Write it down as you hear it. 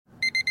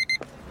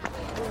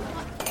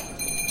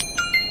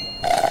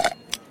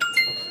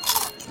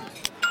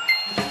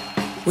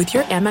With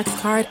your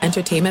Amex card,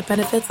 entertainment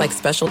benefits like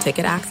special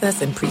ticket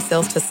access and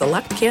pre-sales to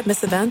select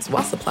can't-miss events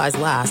while supplies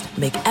last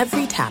make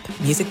every tap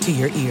music to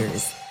your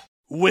ears.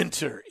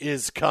 Winter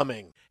is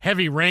coming.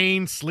 Heavy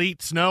rain,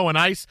 sleet, snow, and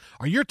ice.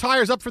 Are your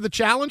tires up for the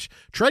challenge?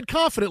 Tread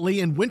confidently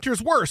in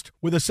winter's worst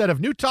with a set of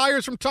new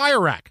tires from Tire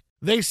Rack.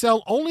 They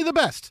sell only the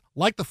best,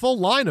 like the full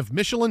line of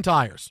Michelin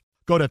tires.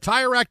 Go to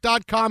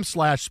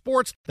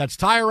TireRack.com/sports. That's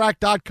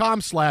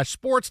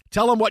TireRack.com/sports.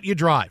 Tell them what you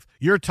drive.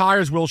 Your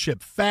tires will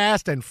ship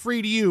fast and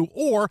free to you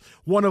or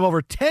one of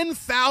over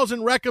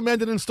 10,000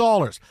 recommended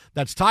installers.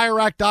 That's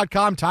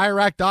TireRack.com,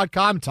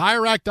 TireRack.com,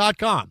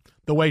 TireRack.com.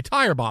 The way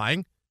tire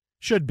buying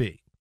should be.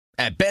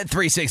 At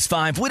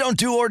Bet365, we don't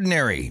do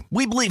ordinary.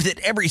 We believe that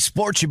every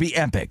sport should be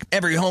epic.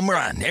 Every home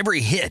run,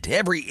 every hit,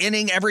 every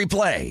inning, every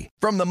play.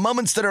 From the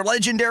moments that are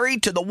legendary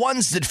to the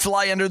ones that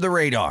fly under the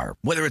radar.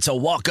 Whether it's a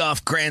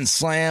walk-off grand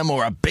slam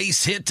or a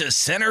base hit to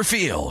center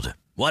field.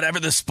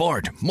 Whatever the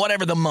sport,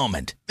 whatever the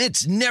moment.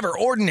 It's never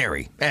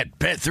ordinary at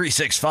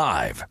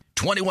Bet365.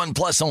 21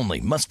 plus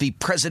only. Must be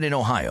present in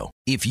Ohio.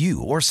 If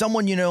you or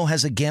someone you know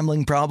has a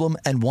gambling problem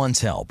and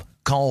wants help,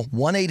 call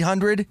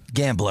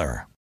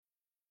 1-800-GAMBLER.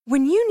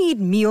 When you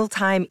need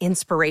mealtime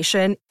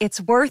inspiration,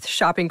 it's worth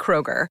shopping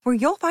Kroger, where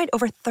you'll find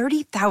over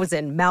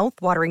 30,000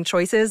 mouth-watering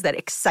choices that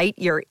excite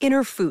your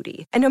inner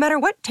foodie. And no matter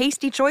what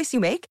tasty choice you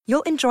make,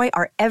 you'll enjoy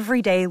our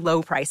everyday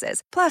low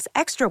prices, plus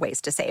extra ways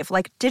to save,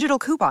 like digital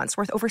coupons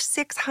worth over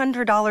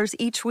 $600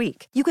 each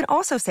week. You can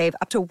also save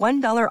up to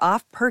 $1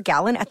 off per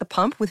gallon at the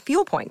pump with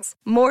fuel points.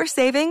 More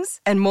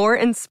savings and more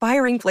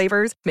inspiring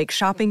flavors make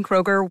shopping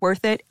Kroger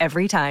worth it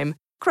every time.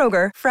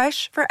 Kroger,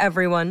 fresh for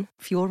everyone.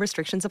 Fuel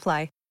restrictions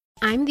apply.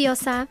 I'm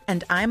Diosa.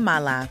 And I'm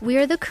Mala. We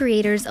are the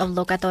creators of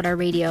Locatora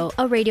Radio,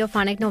 a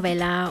radiophonic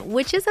novela,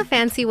 which is a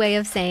fancy way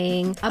of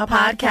saying a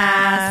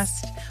podcast.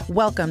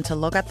 Welcome to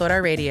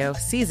Locatora Radio,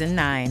 Season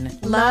 9.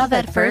 Love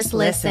at first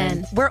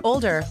listen. We're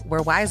older,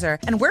 we're wiser,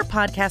 and we're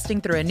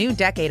podcasting through a new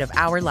decade of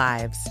our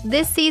lives.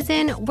 This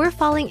season, we're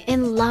falling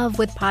in love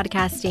with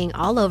podcasting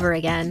all over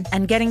again.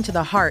 And getting to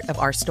the heart of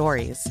our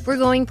stories. We're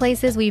going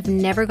places we've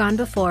never gone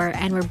before,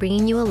 and we're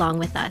bringing you along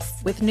with us.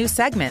 With new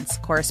segments,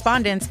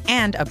 correspondence,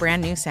 and a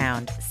brand new sound.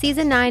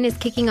 Season 9 is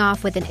kicking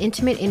off with an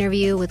intimate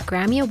interview with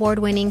Grammy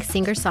Award-winning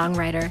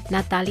singer-songwriter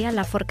Natalia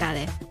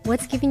Lafourcade.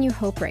 What's giving you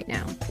hope right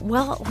now?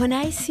 Well, when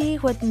I see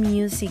what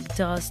music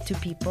does to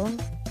people,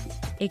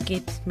 it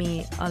gives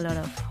me a lot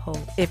of hope.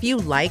 If you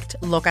liked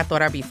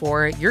Locatora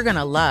before, you're going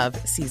to love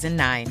Season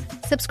 9.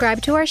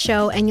 Subscribe to our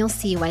show and you'll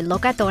see why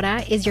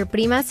Locatora is your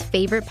prima's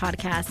favorite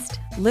podcast.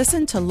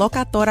 Listen to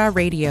Locatora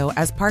Radio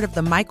as part of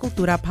the My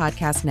Cultura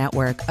Podcast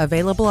Network,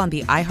 available on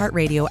the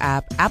iHeartRadio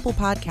app, Apple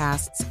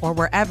Podcasts, or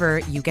wherever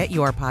you get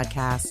your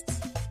podcasts.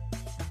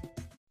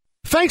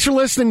 Thanks for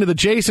listening to the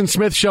Jason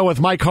Smith Show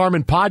with Mike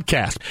Harmon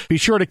podcast. Be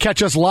sure to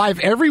catch us live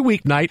every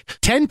weeknight,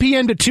 10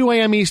 p.m. to 2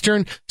 a.m.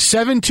 Eastern,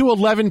 7 to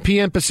 11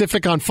 p.m.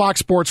 Pacific on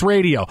Fox Sports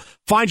Radio.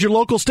 Find your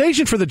local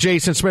station for the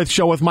Jason Smith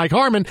Show with Mike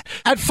Harmon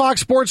at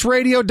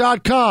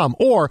foxsportsradio.com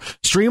or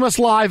stream us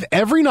live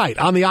every night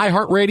on the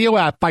iHeartRadio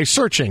app by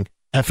searching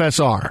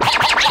FSR. Now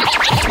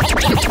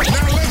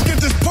let's get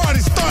this party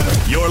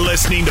started. You're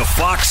listening to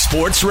Fox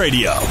Sports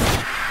Radio.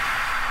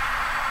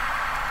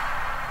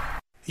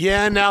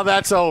 Yeah, now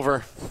that's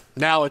over.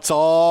 Now it's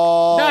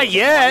all... Not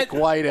yet.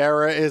 Mike White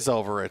era is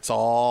over. It's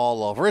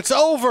all over. It's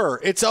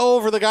over. It's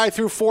over. The guy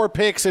threw 4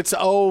 picks. It's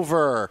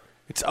over.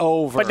 It's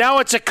over. But now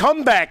it's a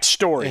comeback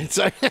story. It's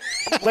like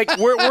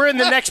we're in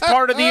the next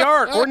part of the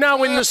arc. We're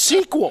now in the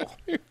sequel.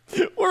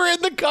 We're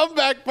in the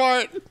comeback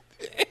part.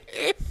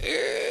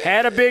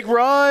 Had a big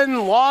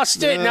run,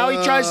 lost it. Now he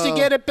tries to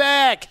get it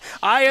back.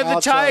 Eye of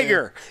the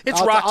Tiger.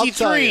 It's Rocky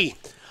 3.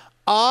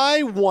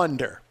 I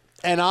wonder.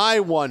 And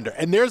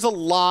there's a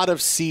lot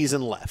of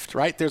season left,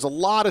 right? There's a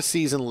lot of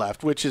season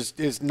left, which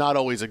is not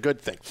always a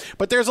good thing.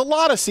 But there's a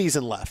lot of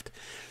season left.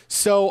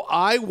 So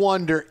I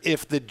wonder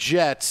if the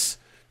Jets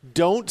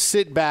don't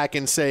sit back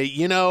and say,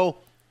 you know,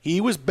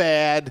 he was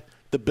bad.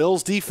 The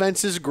Bills'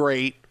 defense is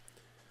great.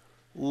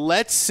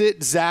 Let's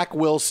sit Zach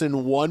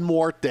Wilson one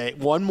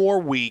more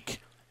week,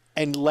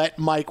 and let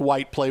Mike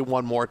White play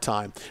one more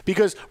time.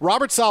 Because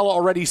Robert Saleh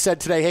already said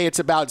today, hey, it's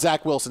about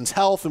Zach Wilson's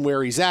health and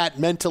where he's at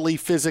mentally,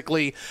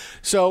 physically.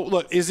 So,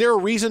 look, is there a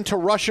reason to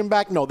rush him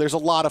back? No, there's a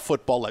lot of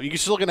football left. You're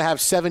still going to have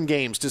 7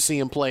 games to see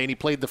him play, and he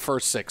played the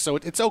first 6. So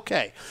it's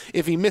okay.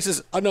 If he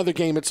misses another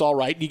game, it's all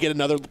right. You get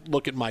another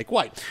look at Mike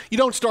White. You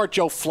don't start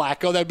Joe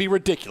Flacco. That'd be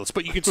ridiculous.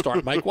 But you can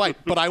start Mike White.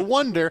 But I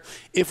wonder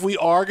if we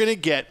are going to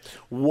get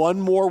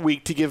one more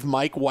week to give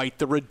Mike White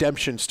the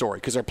redemption story.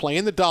 Because they're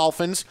playing the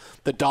Dolphins.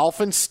 The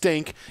Dolphins stink.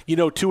 You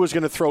know, Tua's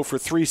going to throw for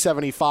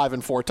 375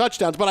 and 4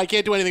 touchdowns, but I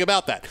can't do anything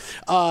about that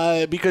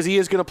because he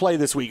is going to play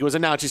this week. It was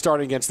announced he's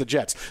starting against the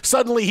Jets.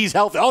 Suddenly he's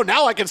healthy. Oh,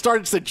 now I can start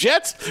against the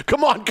Jets?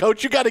 Come on,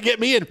 coach. You got to get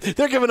me in.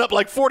 They're giving up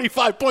like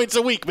 45 points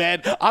a week,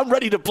 man. I'm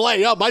ready to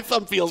play. Oh, my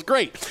thumb feels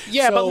great.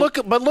 Yeah, so,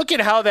 but look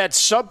at how that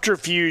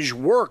subterfuge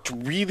worked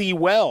really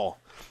well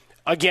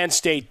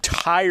against a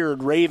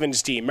tired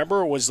Ravens team.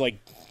 Remember, it was like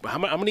how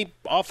many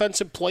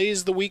offensive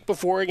plays the week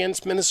before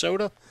against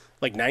Minnesota?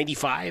 like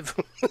 95,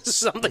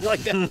 something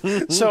like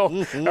that.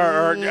 So,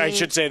 or I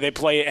should say,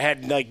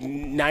 had like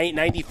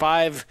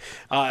 95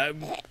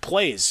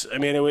 plays. I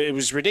mean, it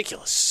was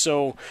ridiculous.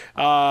 So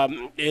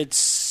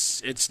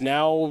it's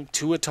now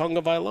Tua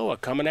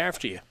Tagovailoa coming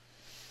after you.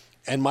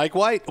 And Mike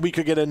White, we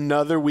could get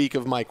another week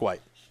of Mike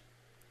White.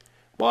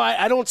 Well,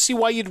 I don't see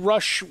why you'd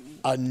rush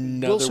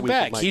another Wilson week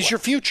back. Of Mike He's White. your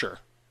future.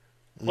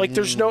 Like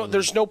there's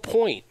no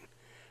point,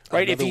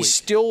 right? Another If he's week.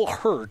 still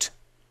hurt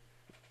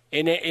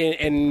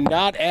and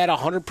not at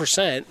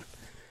 100%,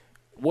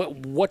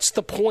 what's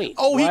the point?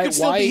 Oh, he could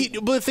still be.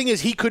 But the thing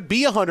is, he could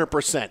be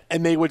 100%,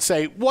 and they would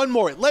say one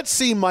more. Let's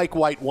see Mike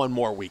White one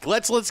more week.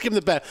 Let's give him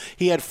the best.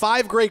 He had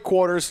 5 great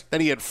quarters,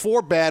 then he had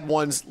 4 bad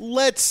ones.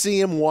 Let's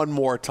see him one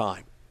more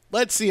time.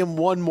 Let's see him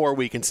one more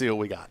week and see what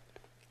we got.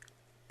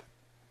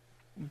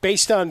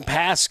 Based on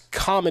past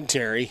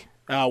commentary,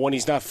 when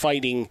he's not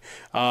fighting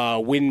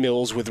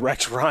windmills with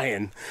Rex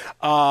Ryan,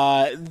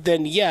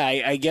 then yeah,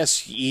 I guess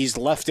he's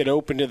left it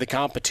open to the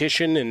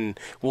competition, and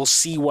we'll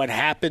see what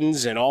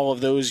happens. And all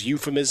of those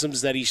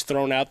euphemisms that he's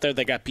thrown out there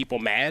that got people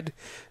mad,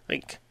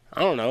 like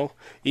I don't know.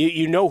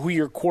 You know who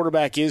your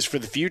quarterback is for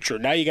the future.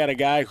 Now you got a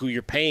guy who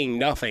you're paying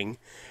nothing.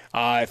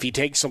 If he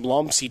takes some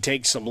lumps, he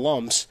takes some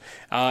lumps,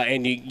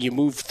 and you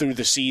move through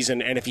the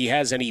season. And if he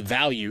has any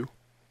value,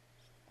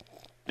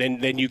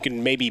 then you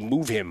can maybe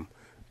move him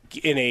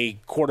in a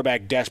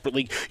quarterback desperate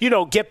league.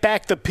 Get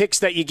back the picks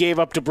that you gave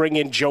up to bring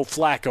in Joe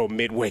Flacco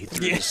midway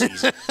through the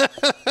season.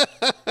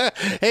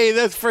 Hey,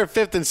 that's for a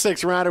 5th and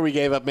 6th rounder we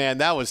gave up, man.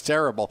 That was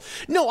terrible.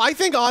 No, I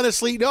think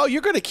honestly, no,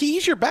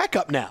 he's your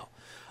backup now.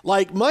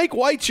 Like, Mike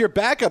White's your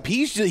backup.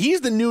 He's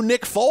the new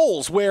Nick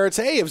Foles, where it's,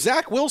 hey, if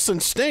Zach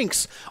Wilson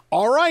stinks,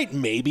 all right,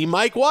 maybe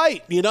Mike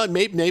White.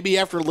 Maybe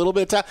after a little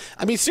bit of time.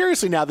 I mean,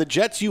 seriously now, the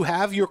Jets, you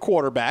have your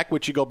quarterback,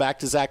 which you go back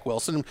to Zach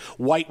Wilson.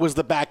 White was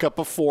the backup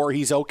before.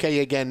 He's okay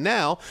again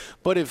now.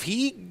 But if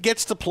he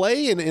gets to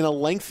play in a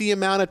lengthy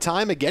amount of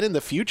time again in the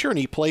future and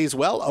he plays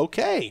well,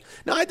 okay.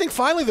 Now, I think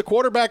finally the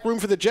quarterback room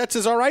for the Jets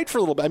is all right for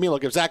a little bit. I mean,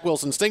 look, if Zach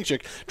Wilson stinks, you're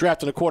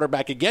drafting a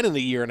quarterback again in a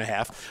year and a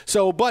half.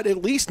 So, but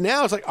at least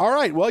now it's like, all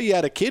right, well, you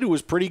had a kid who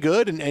was pretty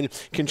good and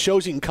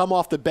shows he can come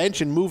off the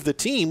bench and move the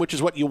team, which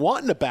is what you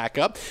want in a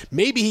backup.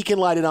 Maybe he can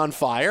light it on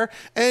fire.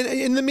 And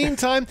in the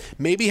meantime,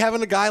 maybe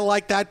having a guy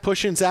like that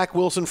pushing Zach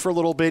Wilson for a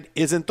little bit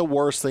isn't the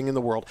worst thing in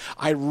the world.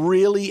 I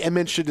really am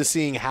interested in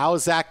seeing how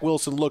Zach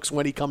Wilson looks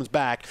when he comes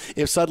back.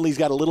 If suddenly he's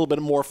got a little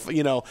bit more,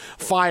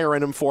 fire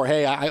in him for,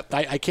 hey,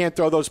 I can't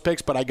throw those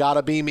picks, but I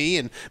gotta be me,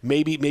 and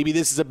maybe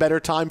this is a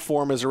better time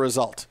for him as a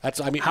result.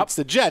 It's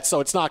the Jets, so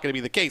it's not going to be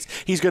the case.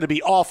 He's going to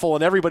be awful,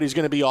 and everybody's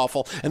going to be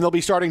awful, and they'll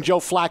be starting Joe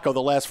Flacco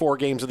the last 4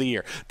 games of the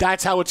year.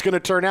 That's how it's going to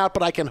turn out,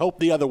 but I can hope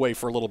the other way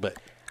for a little bit.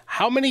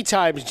 How many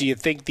times do you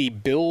think the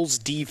Bills'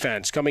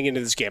 defense coming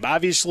into this game,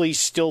 obviously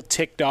still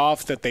ticked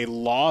off that they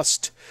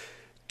lost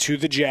to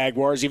the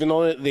Jaguars, even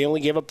though they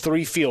only gave up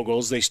 3 field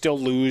goals, they still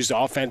lose. The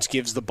offense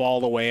gives the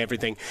ball away,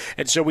 everything.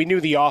 And so we knew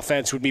the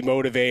offense would be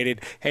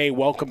motivated. Hey,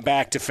 welcome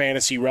back to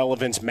fantasy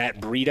relevance, Matt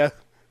Breida.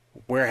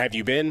 Where have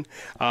you been?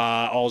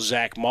 All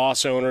Zach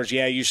Moss owners,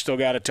 yeah, you still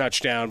got a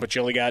touchdown, but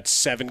you only got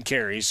 7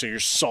 carries, so you're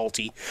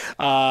salty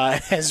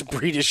as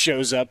Breida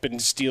shows up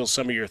and steals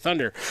some of your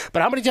thunder.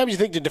 But how many times do you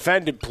think the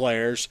defended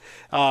players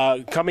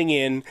coming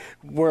in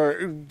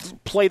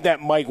played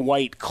that Mike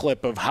White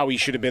clip of how he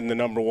should have been the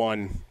number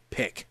 1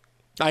 pick?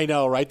 I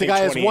know, right? The guy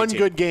has one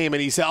good game,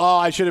 and he said,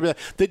 I should have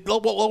been.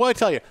 What do I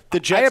tell you? The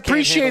Jets I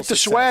appreciate can't handle the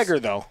success.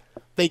 swagger, though.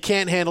 They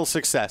can't handle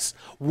success.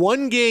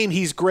 One game,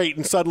 he's great,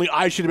 and suddenly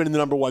I should have been the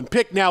number 1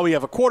 pick. Now we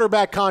have a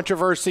quarterback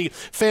controversy.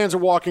 Fans are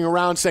walking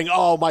around saying,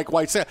 oh, Mike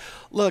White said.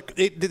 Look,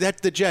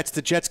 that's the Jets.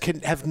 The Jets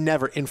have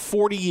never, in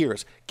 40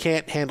 years,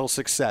 can't handle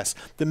success.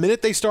 The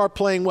minute they start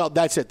playing well,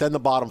 that's it. Then the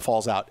bottom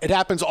falls out. It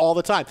happens all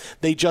the time.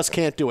 They just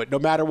can't do it, no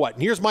matter what.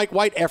 And here's Mike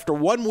White. After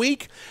 1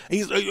 week,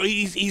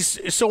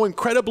 he's so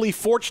incredibly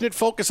fortunate,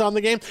 focus on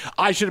the game.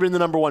 I should have been the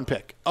number 1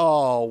 pick.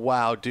 Oh,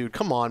 wow, dude.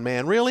 Come on,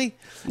 man. Really?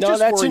 No,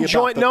 that's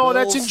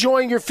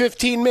enjoying your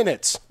 15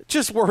 minutes.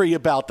 Just worry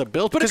about the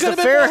Bills. Because the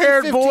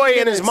fair-haired boy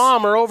and his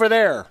mom are over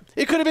there.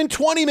 It could have been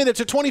 20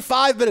 minutes or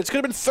 25 minutes. It could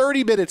have been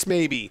 30 minutes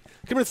maybe. It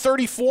could have been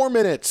 34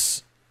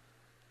 minutes.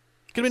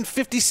 It could have been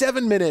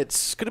 57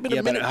 minutes. It could have been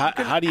a minute.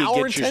 How do you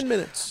hour get and 10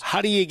 minutes.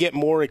 How do you get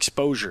more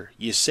exposure?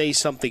 You say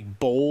something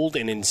bold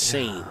and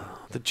insane.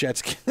 The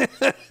Jets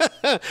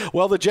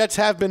well, the Jets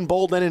have been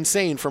bold and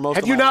insane for most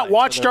of my life. Have you not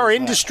watched our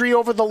industry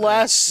over the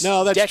last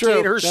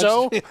decade or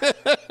so?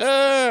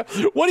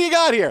 What do you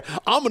got here?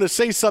 I'm going to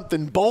say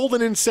something bold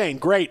and insane.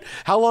 Great.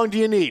 How long do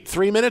you need?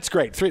 3 minutes?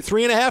 Great.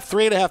 Three and a half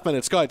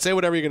minutes. Go ahead. Say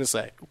whatever you're going to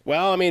say.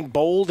 Well, I mean,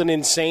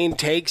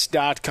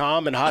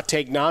 boldandinsanetakes.com and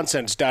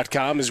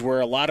hottakenonsense.com is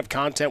where a lot of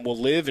content will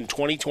live in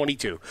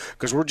 2022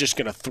 because we're just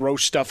going to throw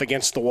stuff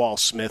against the wall,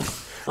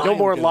 Smith. No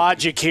more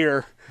logic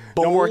here.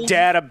 Bold, no more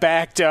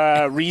data-backed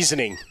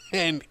reasoning.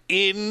 And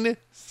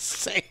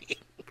insane.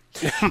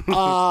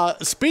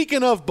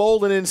 Speaking of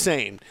bold and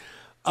insane,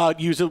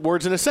 Use the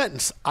words in a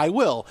sentence. I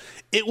will.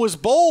 It was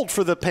bold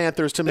for the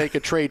Panthers to make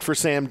a trade for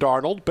Sam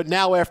Darnold, but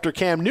now after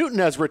Cam Newton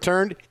has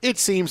returned, it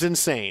seems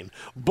insane.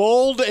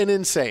 Bold and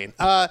insane.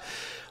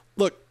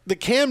 Look, the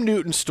Cam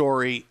Newton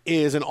story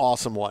is an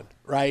awesome one,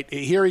 right?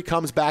 Here he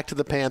comes back to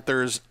the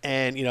Panthers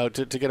and,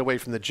 to get away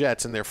from the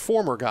Jets and their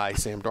former guy,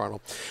 Sam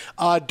Darnold.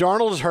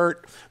 Darnold is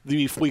hurt.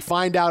 We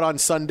find out on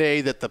Sunday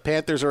that the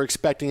Panthers are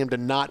expecting him to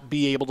not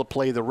be able to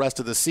play the rest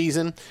of the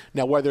season.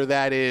 Now, whether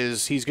that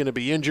is he's going to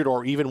be injured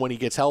or even when he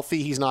gets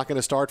healthy, he's not going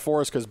to start for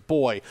us because,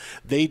 boy,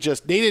 they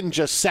didn't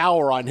just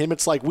sour on him.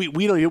 It's like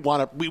we don't even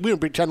want to – we don't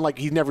pretend like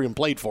he's never even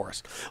played for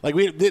us. Like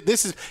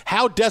this is –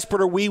 how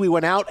desperate are we? We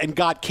went out and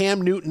got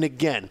Cam Newton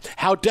again.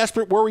 How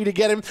desperate were we to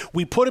get him?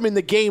 We put him in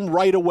the game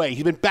right away.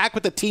 He's been back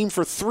with the team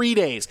for 3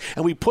 days,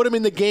 and we put him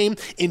in the game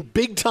in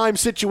big-time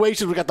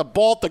situations. We got the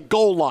ball at the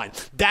goal line.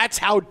 That's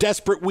how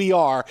desperate we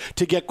are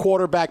to get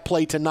quarterback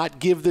play to not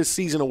give this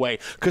season away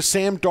because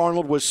Sam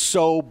Darnold was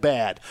so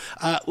bad.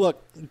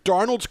 Look,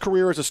 Darnold's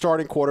career as a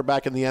starting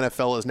quarterback in the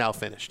NFL is now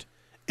finished.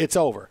 It's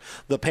over.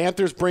 The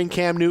Panthers bring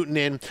Cam Newton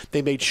in.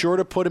 They made sure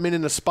to put him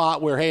in a spot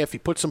where, hey, if he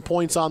puts some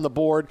points on the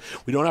board,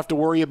 we don't have to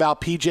worry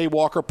about P.J.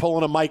 Walker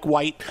pulling a Mike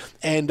White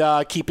and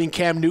keeping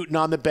Cam Newton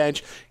on the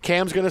bench.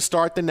 Cam's going to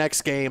start the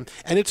next game,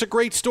 and it's a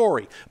great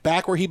story.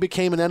 Back where he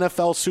became an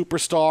NFL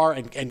superstar,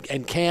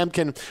 and Cam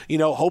can,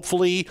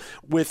 hopefully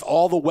with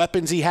all the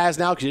weapons he has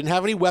now, because he didn't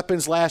have any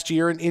weapons last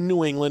year in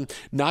New England,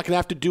 not going to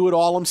have to do it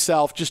all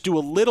himself, just do a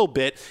little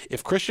bit.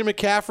 If Christian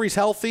McCaffrey's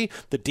healthy,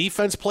 the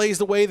defense plays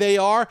the way they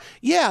are,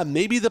 yeah,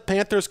 maybe the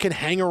Panthers can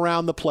hang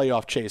around the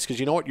playoff chase because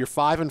you know what? You're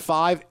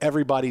 5-5.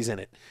 Everybody's in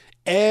it.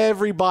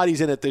 Everybody's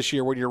in it this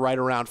year when you're right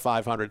around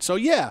 500. So,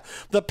 yeah,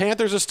 the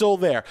Panthers are still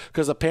there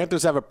because the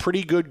Panthers have a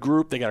pretty good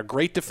group. They got a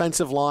great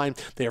defensive line.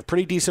 They have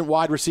pretty decent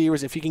wide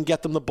receivers if you can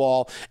get them the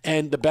ball,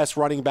 and the best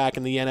running back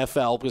in the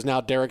NFL because now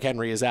Derrick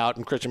Henry is out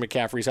and Christian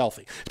McCaffrey's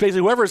healthy. It's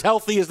basically whoever's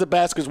healthy is the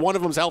best because one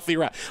of them's healthy.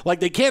 Like,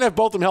 they can't have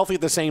both of them healthy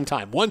at the same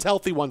time. One's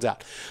healthy, one's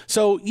out.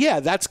 So,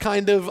 yeah, that's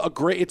kind of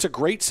it's a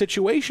great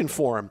situation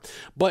for him.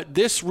 But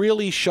this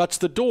really shuts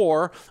the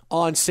door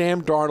on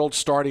Sam Darnold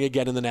starting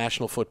again in the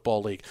National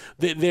Football League.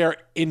 They're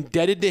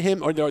indebted to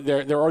him, or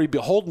they're already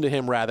beholden to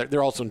him. Rather,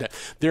 they're also indebted.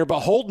 They're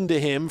beholden to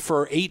him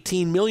for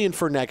 $18 million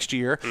for next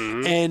year,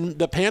 and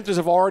the Panthers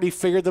have already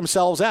figured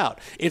themselves out.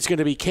 It's going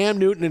to be Cam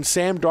Newton and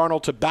Sam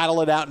Darnold to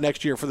battle it out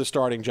next year for the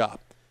starting job.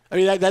 I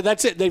mean,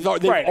 that's it. They've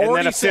right, already and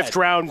then a said,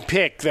 fifth-round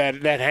pick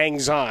that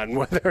hangs on,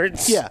 whether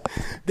it's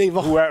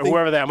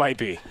whoever that might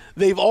be.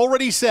 They've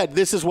already said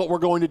this is what we're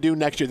going to do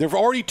next year. They've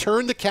already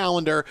turned the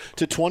calendar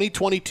to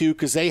 2022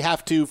 because they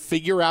have to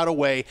figure out a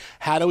way,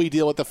 how do we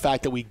deal with the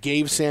fact that we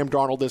gave Sam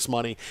Darnold this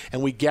money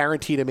and we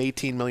guaranteed him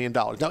 $18 million.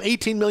 Now,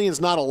 $18 million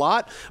is not a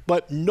lot,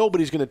 but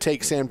nobody's going to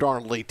take Sam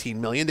Darnold $18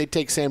 million. They'd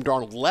take Sam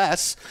Darnold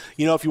less.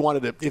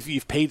 If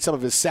you've paid some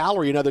of his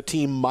salary, another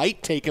team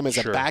might take him as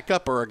a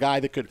backup or a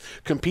guy that could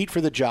compete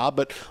for the job,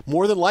 but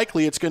more than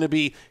likely it's going to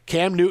be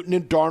Cam Newton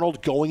and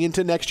Darnold going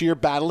into next year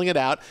battling it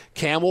out.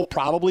 Cam will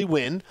probably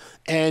win,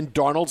 and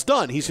Darnold's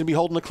done. He's going to be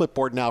holding a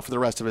clipboard now for the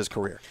rest of his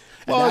career.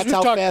 And that's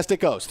how fast it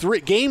goes.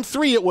 Game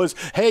 3, it was,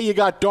 hey, you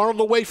got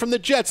Darnold away from the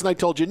Jets, and I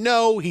told you,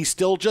 no, he's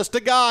still just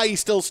a guy. He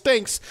still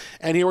stinks.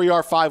 And here we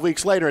are 5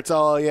 weeks later. It's,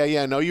 no,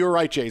 you were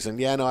right, Jason.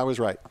 Yeah, no, I was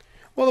right.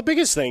 Well, the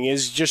biggest thing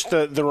is just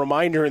the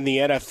reminder in the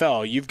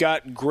NFL. You've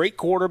got great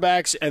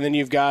quarterbacks, and then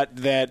you've got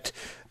that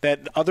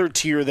other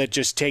tier that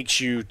just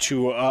takes you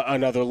to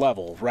another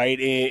level, right?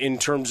 In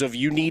terms of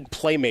you need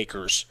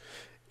playmakers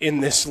in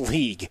this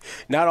league.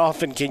 Not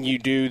often can you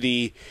do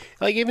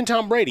even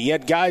Tom Brady. He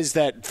had guys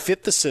that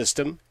fit the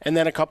system, and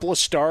then a couple of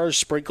stars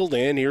sprinkled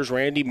in. Here's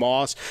Randy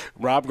Moss.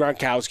 Rob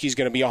Gronkowski's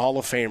going to be a Hall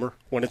of Famer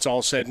when it's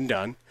all said and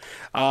done,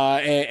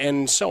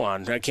 and so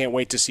on. I can't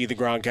wait to see the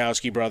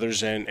Gronkowski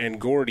brothers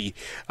and Gordy,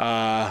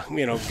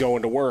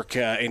 going to work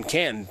in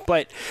Canton.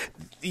 But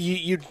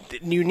you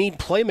need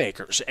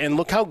playmakers, and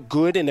look how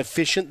good and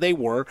efficient they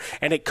were,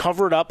 and it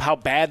covered up how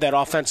bad that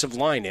offensive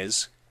line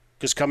is.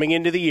 Because coming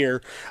into the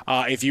year,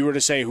 if you were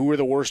to say who were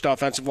the worst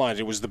offensive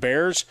lines, it was the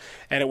Bears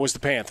and it was the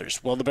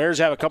Panthers. Well, the Bears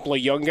have a couple of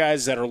young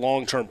guys that are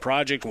long-term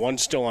project.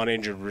 One's still on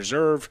injured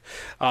reserve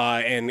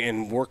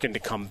and working to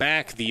come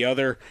back. The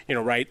other,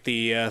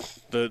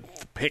 the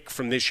pick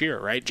from this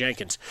year, right,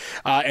 Jenkins.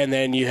 And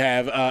then you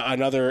have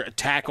another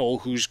tackle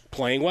who's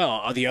playing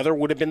well. The other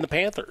would have been the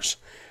Panthers.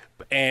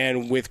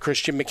 And with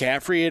Christian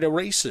McCaffrey, it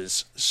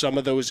erases some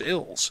of those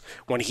ills.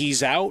 When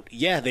he's out,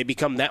 they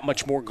become that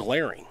much more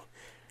glaring.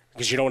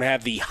 Because you don't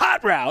have the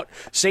hot route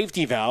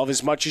safety valve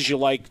as much as you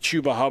like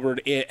Chuba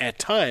Hubbard at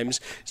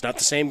times. It's not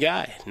the same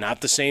guy,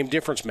 not the same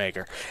difference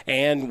maker.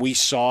 And we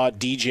saw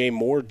DJ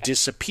Moore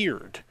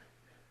disappeared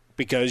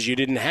because you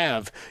didn't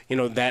have,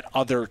 that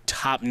other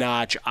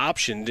top-notch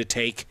option to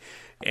take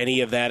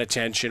any of that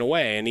attention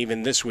away. And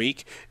even this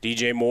week,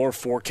 DJ Moore,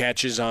 4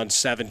 catches on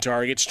 7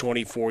 targets,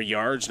 24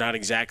 yards, not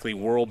exactly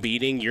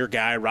world-beating. Your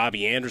guy,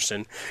 Robbie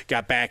Anderson,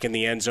 got back in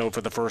the end zone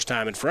for the first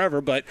time in forever.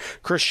 But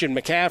Christian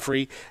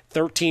McCaffrey,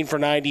 13 for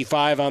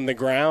 95 on the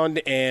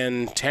ground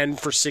and 10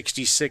 for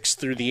 66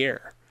 through the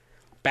air.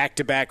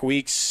 back-to-back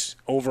weeks,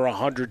 over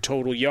 100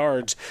 total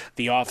yards,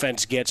 the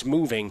offense gets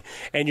moving,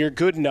 and you're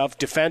good enough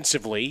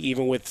defensively,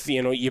 even with,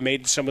 you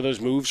made some of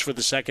those moves for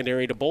the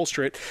secondary to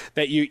bolster it,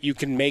 that you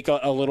can make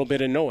a little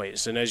bit of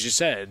noise. And as you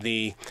said,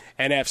 the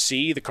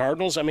NFC, the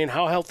Cardinals, I mean,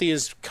 how healthy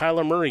is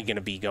Kyler Murray going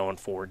to be going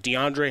forward?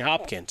 DeAndre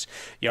Hopkins,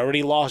 you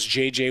already lost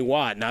J.J.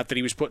 Watt, not that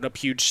he was putting up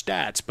huge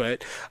stats,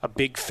 but a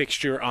big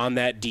fixture on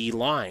that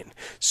D-line.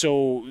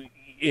 So,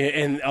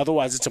 and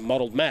otherwise it's a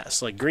muddled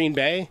mess. Like Green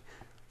Bay,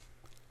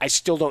 I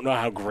still don't know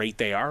how great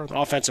they are. The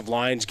offensive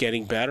line's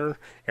getting better.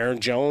 Aaron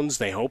Jones,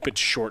 they hope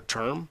it's short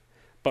term.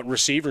 But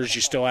receivers,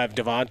 you still have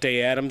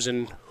Devontae Adams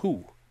and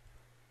who?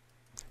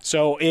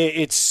 So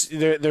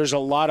there's a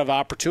lot of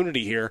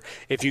opportunity here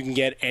if you can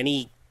get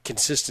any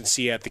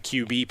consistency at the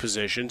QB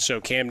position.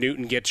 So Cam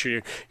Newton gets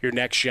your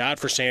next shot.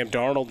 For Sam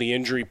Darnold, the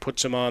injury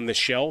puts him on the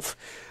shelf.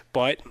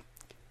 But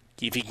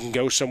if he can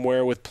go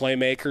somewhere with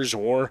playmakers,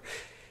 or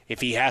if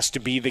he has to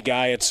be the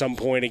guy at some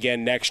point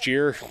again next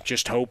year,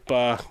 just hope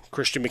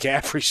Christian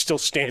McCaffrey's still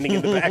standing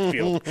in the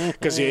backfield,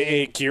 because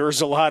it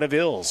cures a lot of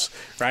ills,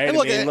 right?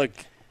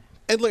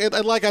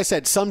 And like I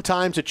said,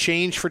 sometimes a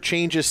change for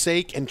change's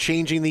sake and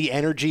changing the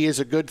energy is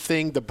a good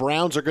thing. The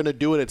Browns are going to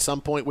do it at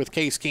some point with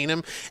Case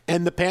Keenum.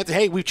 And the Panthers,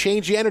 hey, we've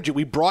changed the energy.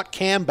 We brought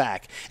Cam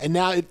back. And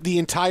now the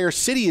entire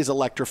city is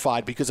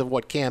electrified because of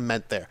what Cam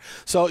meant there.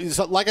 So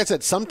like I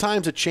said,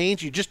 sometimes a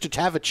change, just to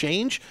have a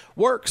change,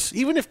 works.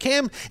 Even if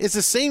Cam is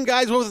the same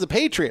guy as with the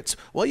Patriots.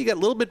 Well, you got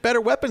a little bit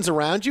better weapons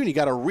around you, and you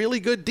got a really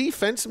good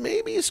defense.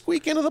 Maybe you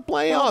squeak into the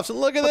playoffs.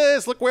 And look at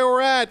this. Look where we're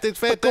at. It's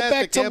fantastic. But go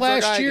back to Cam's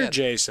last year,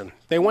 Jason.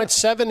 They went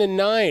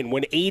 7-9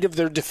 when 8 of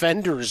their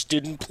defenders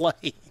didn't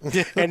play,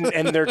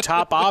 and their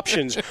top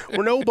options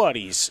were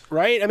nobodies,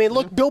 right? I mean,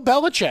 look, Bill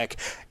Belichick,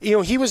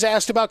 he was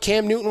asked about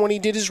Cam Newton when he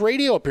did his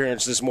radio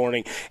appearance this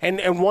morning,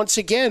 and once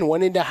again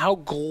went into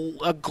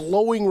a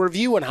glowing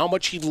review on how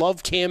much he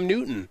loved Cam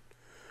Newton.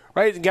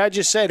 Right? The guy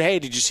just said, hey,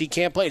 did you see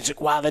Cam play? It's like,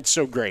 wow, that's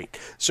so great.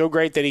 So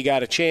great that he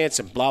got a chance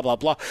and blah, blah,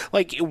 blah.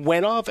 Like, it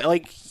went off.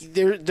 Like,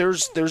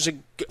 there's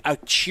a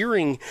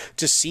cheering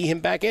to see him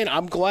back in.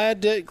 I'm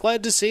glad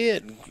to see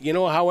it.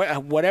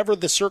 Whatever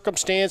the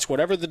circumstance,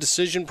 whatever the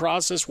decision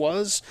process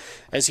was,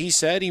 as he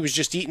said, he was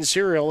just eating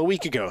cereal a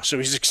week ago. So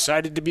he's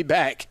excited to be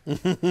back. Be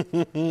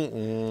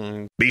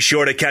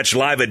sure to catch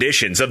live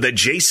editions of The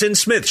Jason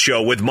Smith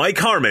Show with Mike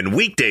Harmon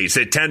weekdays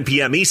at 10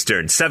 p.m.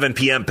 Eastern, 7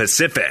 p.m.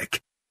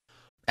 Pacific.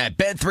 At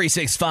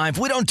Bet365,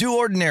 we don't do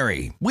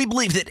ordinary. We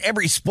believe that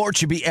every sport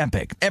should be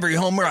epic. Every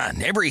home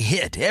run, every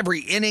hit,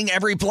 every inning,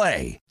 every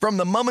play. From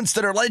the moments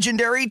that are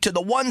legendary to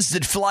the ones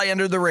that fly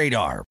under the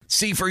radar.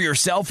 See for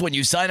yourself when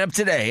you sign up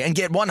today and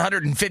get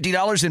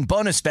 $150 in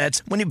bonus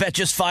bets when you bet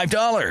just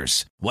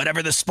 $5.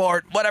 Whatever the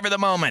sport, whatever the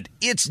moment,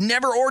 it's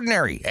never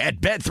ordinary at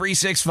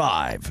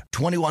Bet365.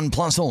 21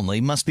 plus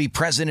only. Must be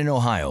present in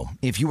Ohio.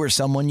 If you or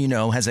someone you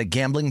know has a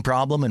gambling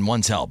problem and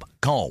wants help,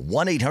 call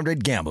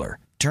 1-800-GAMBLER.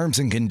 Terms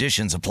and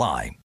conditions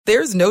apply.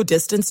 There's no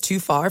distance too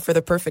far for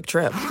the perfect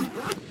trip.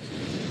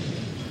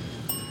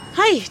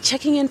 Hi,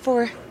 checking in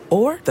for...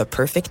 Or the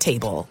perfect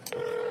table.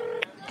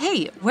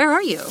 Hey, where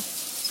are you?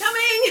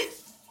 Coming!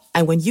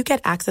 And when you get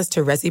access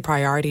to Resi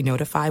Priority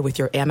Notify with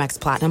your Amex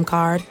Platinum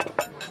card...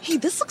 Hey,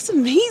 this looks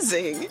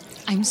amazing.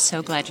 I'm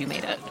so glad you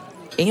made it.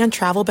 And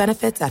travel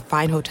benefits at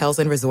fine hotels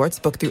and resorts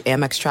booked through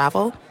Amex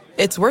Travel,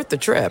 it's worth the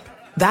trip.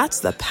 That's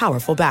the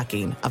powerful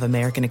backing of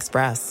American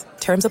Express.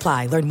 Terms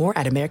apply. Learn more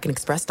at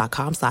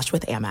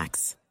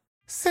americanexpress.com/withAmex.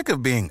 Sick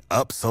of being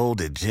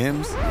upsold at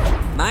gyms?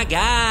 My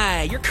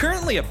guy, you're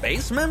currently a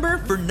base member?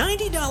 For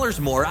 $90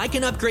 more, I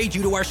can upgrade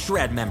you to our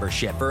Shred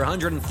membership. For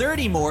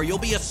 $130 more, you'll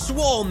be a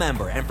Swole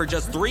member. And for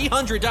just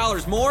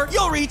 $300 more,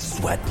 you'll reach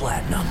Sweat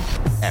Platinum.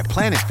 At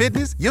Planet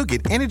Fitness, you'll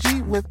get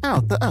energy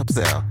without the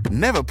upsell.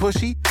 Never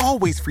pushy,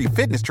 always free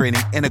fitness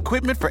training and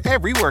equipment for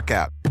every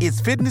workout.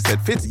 It's fitness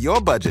that fits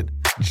your budget.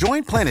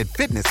 Join Planet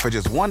Fitness for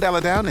just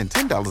 $1 down and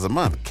 $10 a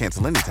month.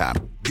 Cancel anytime.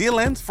 Deal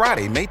ends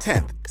Friday, May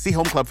 10th. See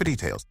Home Club for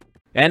details.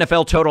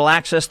 NFL Total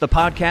Access, the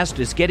podcast,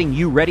 is getting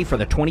you ready for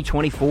the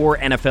 2024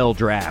 NFL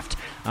Draft.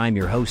 I'm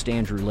your host,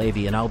 Andrew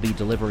Levy, and I'll be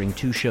delivering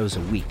 2 shows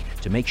a week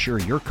to make sure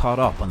you're caught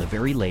up on the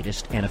very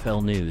latest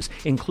NFL news,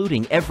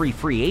 including every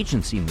free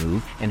agency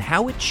move and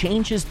how it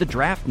changes the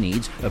draft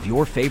needs of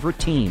your favorite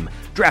team.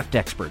 Draft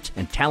experts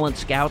and talent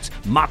scouts,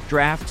 mock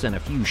drafts, and a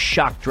few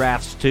shock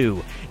drafts,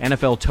 too.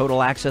 NFL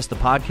Total Access, the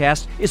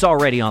podcast, is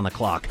already on the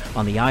clock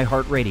on the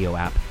iHeartRadio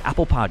app,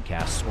 Apple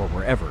Podcasts, or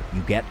wherever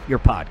you get your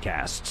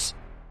podcasts.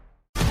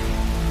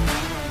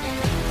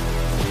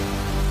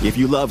 If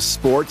you love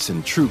sports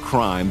and true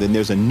crime, then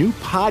there's a new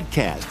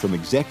podcast from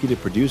executive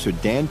producer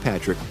Dan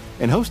Patrick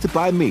and hosted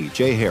by me,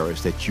 Jay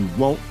Harris, that you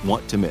won't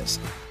want to miss.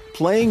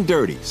 Playing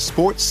Dirty: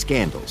 Sports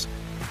Scandals.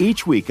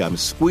 Each week, I'm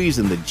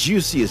squeezing the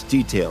juiciest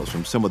details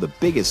from some of the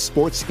biggest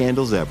sports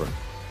scandals ever.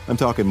 I'm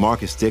talking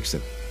Marcus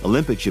Dixon,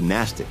 Olympic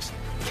gymnastics,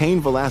 Cain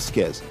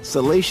Velasquez,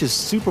 salacious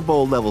Super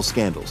Bowl-level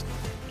scandals.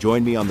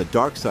 Join me on the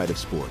dark side of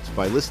sports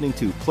by listening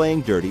to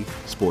Playing Dirty: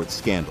 Sports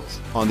Scandals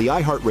on the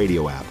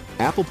iHeartRadio app,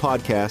 Apple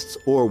Podcasts,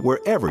 or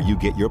wherever you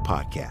get your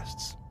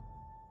podcasts.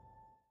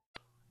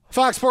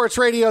 Fox Sports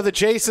Radio, the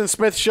Jason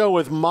Smith Show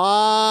with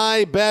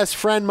my best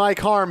friend, Mike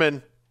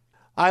Harmon.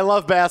 I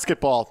love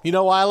basketball. You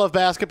know why I love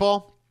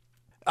basketball?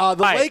 The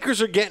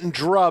Lakers are getting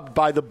drubbed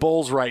by the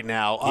Bulls right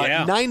now,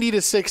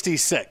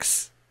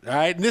 90-66. All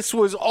right, and this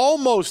was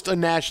almost a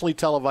nationally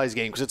televised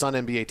game because it's on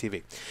NBA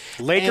TV.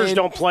 Lakers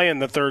don't play in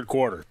the third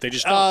quarter. They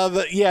just don't.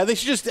 They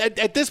should just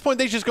at this point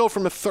they just go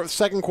from the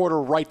second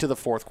quarter right to the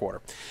fourth quarter.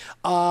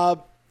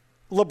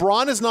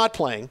 LeBron is not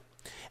playing.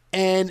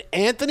 And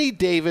Anthony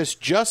Davis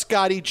just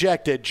got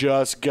ejected.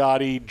 Just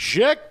got arrested.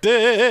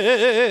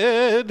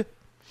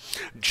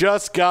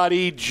 Just got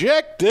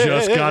arrested.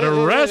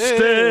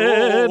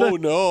 Oh,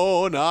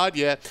 no, not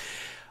yet.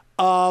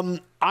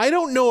 I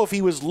don't know if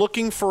he was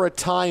looking for a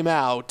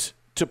timeout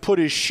to put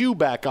his shoe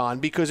back on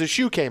because his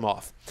shoe came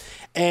off.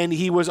 And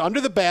he was under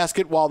the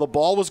basket while the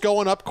ball was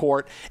going up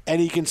court, and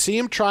you can see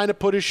him trying to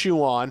put his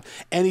shoe on,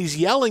 and he's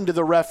yelling to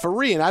the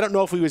referee. And I don't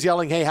know if he was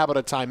yelling, hey, how about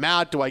a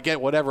timeout? Do I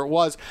get whatever it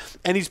was?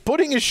 And he's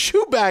putting his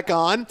shoe back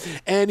on,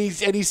 and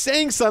he's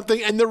saying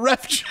something, and the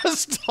ref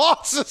just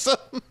tosses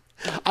him.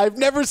 I've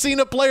never seen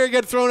a player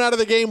get thrown out of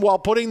the game while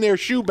putting their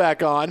shoe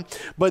back on,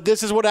 but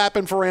this is what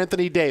happened for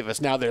Anthony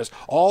Davis. Now, there's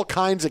all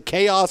kinds of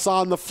chaos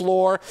on the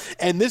floor,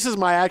 and this is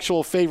my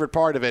actual favorite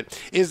part of it,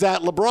 is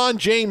that LeBron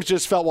James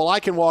just felt, well, I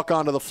can walk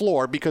onto the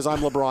floor because I'm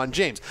LeBron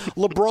James.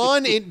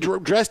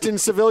 LeBron, dressed in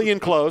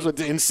civilian clothes,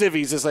 in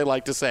civvies, as they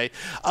like to say,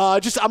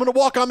 I'm going to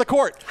walk on the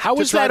court. How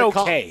is that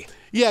okay?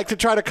 To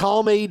try to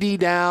calm AD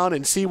down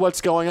and see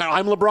what's going on.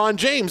 I'm LeBron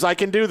James. I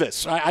can do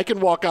this. I can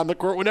walk on the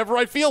court whenever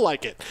I feel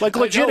like it. Like,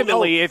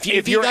 legitimately, if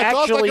you're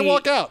actually... I can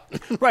walk out.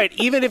 Right.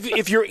 Even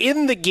if you're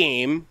in the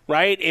game,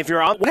 right, if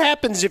you're on... What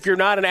happens if you're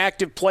not an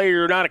active player,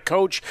 you're not a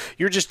coach,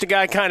 you're just a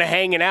guy kind of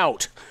hanging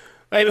out?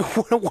 I mean,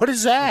 what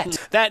is that?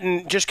 That,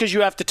 and just because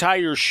you have to tie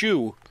your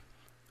shoe,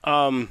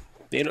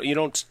 you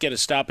don't get a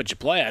stoppage of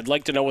play. I'd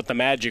like to know what the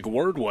magic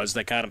word was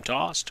that got him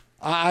tossed.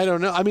 I don't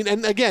know. I mean,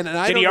 and again...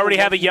 Did he already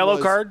have a yellow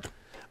card?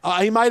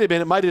 He might have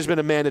been. It might have just been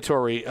a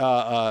mandatory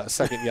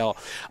second yellow.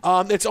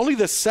 It's only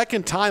the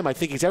second time I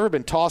think he's ever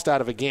been tossed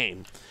out of a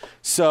game.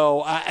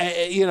 So,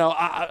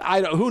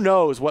 who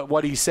knows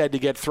what he said to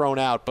get thrown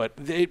out. But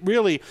it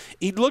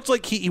looked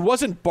like he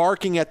wasn't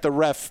barking at the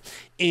ref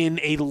in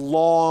a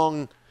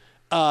long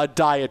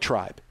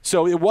diatribe.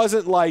 So it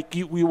wasn't like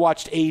we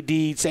watched AD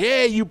say,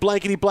 hey, you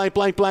blankety blank,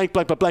 blank, blank,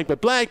 blank, blank,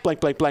 blank, blank, blank,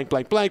 blank, blank, blank,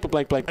 blank, blank,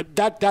 blank, blank.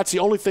 That's the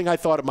only thing I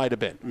thought it might have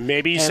been.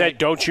 Maybe he said,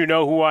 don't you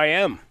know who I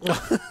am?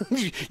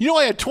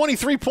 I had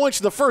 23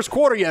 points in the first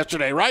quarter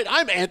yesterday, right?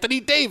 I'm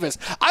Anthony Davis.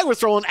 I was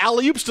throwing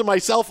alley-oops to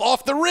myself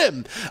off the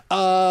rim.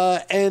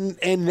 And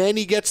then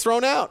he gets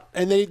thrown out.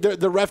 And then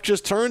the ref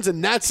just turns,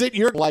 and that's it.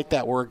 You're like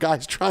that, where a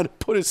guy's trying to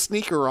put his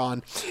sneaker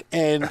on,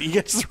 and he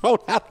gets thrown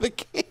out of the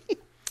game.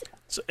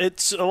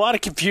 It's a lot of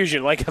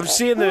confusion. Like, I'm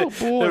seeing the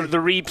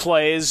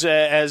replays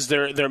as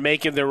they're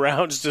making their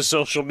rounds to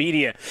social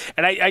media,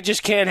 and I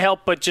just can't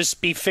help but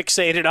just be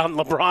fixated on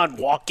LeBron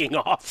walking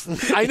off.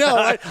 I know.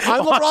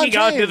 I'm walking LeBron James.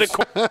 onto the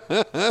court.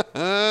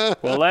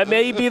 Well, that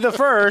may be the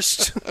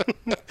first.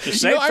 Just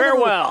say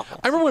farewell.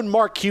 I remember when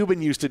Mark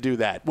Cuban used to do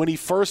that when he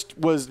first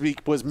was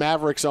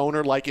Mavericks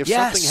owner. Like, if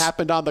something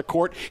happened on the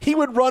court, he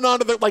would run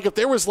onto the, like, if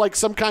there was like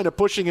some kind of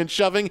pushing and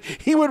shoving,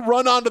 he would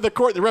run onto the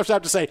court. The refs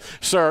have to say,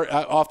 "Sir,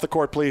 off the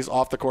court, please.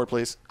 Off the court,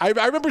 please." I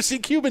remember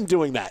seeing Cuban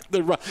doing that.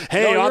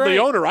 Hey, I'm the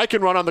owner. I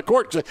can run on the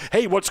court.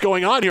 Hey, what's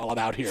going on here?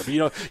 Out here.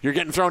 But, you're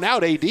getting thrown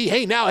out, AD.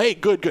 Hey,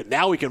 good.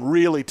 Now we can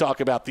really talk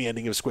about the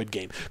ending of Squid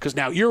Game because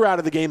now you're out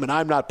of the game and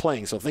I'm not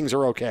playing, so things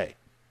are okay.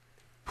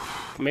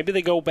 Maybe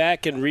they go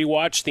back and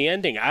rewatch the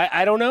ending.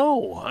 I don't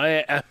know.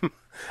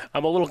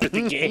 I'm a little bit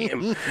the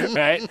game,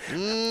 right?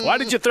 Why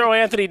did you throw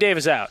Anthony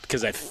Davis out?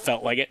 Because I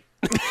felt like it.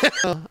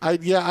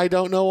 I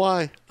don't know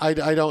why. I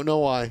don't know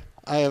why.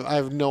 I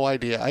have no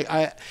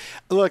idea.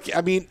 Look,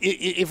 I mean,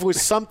 if it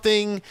was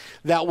something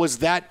that was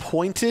that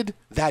pointed,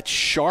 that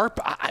sharp,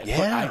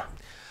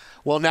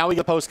 well, now we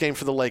get post game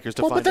for the Lakers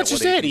to find out. But that's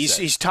just it.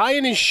 He's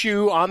tying his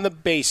shoe on the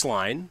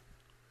baseline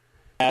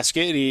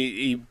basket.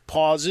 He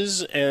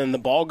pauses, and the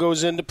ball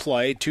goes into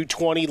play.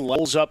 2:20,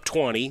 levels up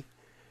 20.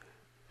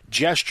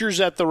 Gestures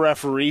at the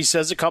referee,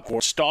 says a couple,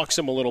 stalks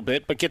him a little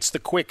bit, but gets the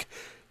quick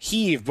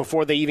heave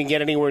before they even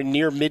get anywhere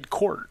near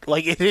midcourt.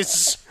 Like, it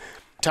is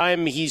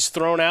time he's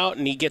thrown out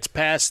and he gets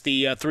past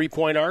the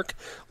three-point arc.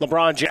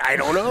 LeBron James, I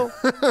don't know.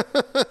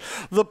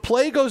 The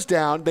play goes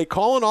down. They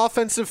call an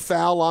offensive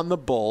foul on the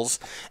Bulls,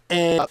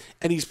 and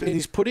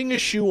he's putting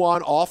his shoe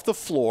on off the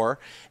floor,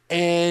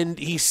 and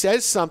he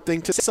says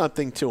something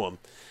to him,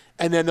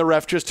 and then the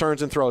ref just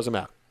turns and throws him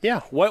out.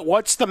 Yeah,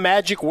 what's the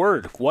magic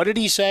word? What did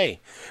he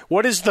say?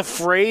 What is the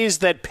phrase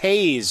that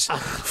pays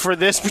for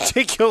this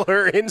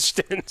particular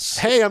instance?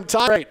 Hey, I'm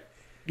tired.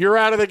 You're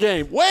out of the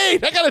game.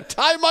 Wait, I got to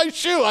tie my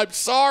shoe. I'm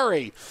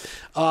sorry.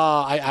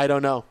 I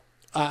don't know.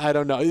 I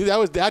don't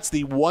know. That's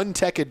the one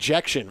tech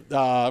ejection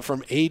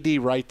from AD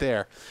right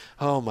there.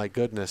 Oh, my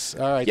goodness.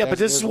 All right. Yeah, but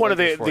this is one of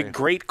the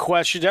great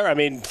questions ever. I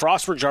mean,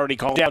 Frostberg's already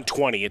called down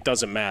 20. It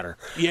doesn't matter.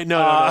 Yeah,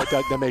 no,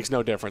 that makes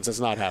no difference. It's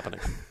not happening.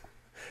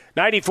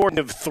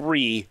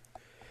 94-3.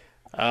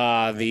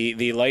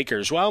 the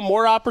Lakers. Well,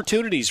 more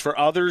opportunities for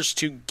others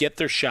to get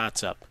their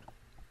shots up.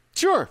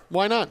 Sure,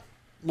 why not?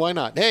 Why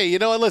not? Hey, you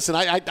know what? Listen,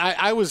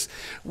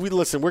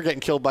 we're getting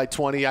killed by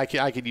 20. I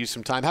could use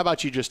some time. How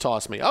about you just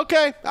toss me?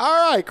 Okay,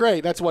 all right,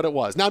 great. That's what it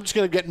was. Now I'm just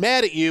going to get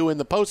mad at you in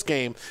the post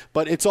game,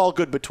 but it's all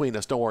good between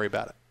us. Don't worry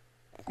about it.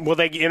 Will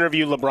they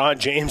interview LeBron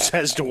James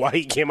as to why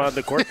he came on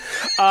the court?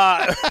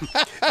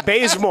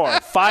 Bazemore,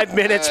 5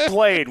 minutes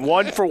played,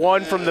 1 for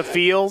 1 from the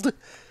field,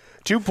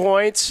 2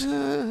 points,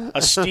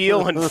 a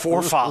steal, and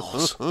 4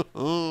 fouls.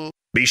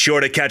 Be sure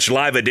to catch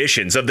live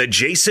editions of The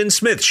Jason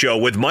Smith Show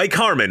with Mike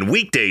Harmon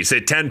weekdays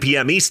at 10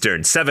 p.m.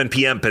 Eastern, 7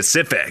 p.m.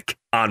 Pacific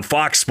on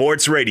Fox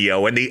Sports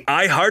Radio and the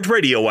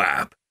iHeartRadio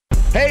app.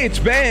 Hey, it's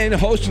Ben,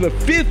 host of the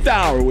Fifth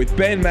Hour with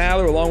Ben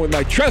Maller, along with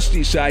my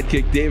trusty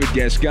sidekick, David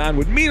Gascon.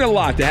 Would mean a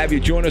lot to have you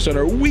join us on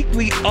our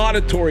weekly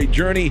auditory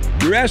journey.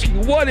 You're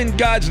asking, what in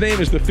God's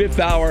name is the Fifth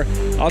Hour?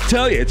 I'll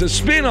tell you, it's a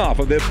spin-off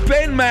of the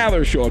Ben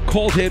Maller Show, a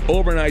cult hit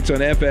overnights on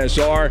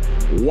FSR.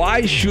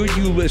 Why should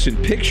you listen?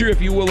 Picture,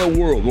 if you will, a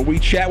world where we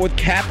chat with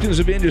captains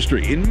of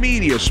industry in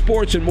media,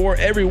 sports, and more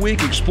every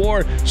week.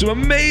 Explore some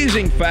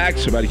amazing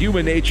facts about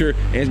human nature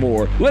and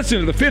more. Listen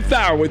to the Fifth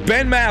Hour with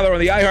Ben Maller on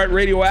the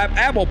iHeartRadio app,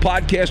 Apple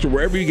Podcasts, or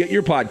wherever you get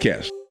your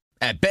podcasts.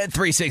 At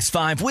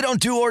Bet365, we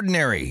don't do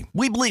ordinary.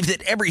 We believe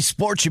that every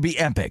sport should be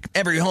epic.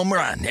 Every home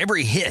run,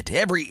 every hit,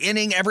 every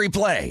inning, every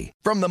play.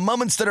 From the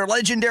moments that are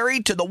legendary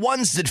to the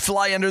ones that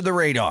fly under the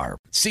radar.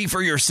 See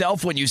for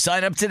yourself when you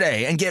sign up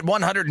today and get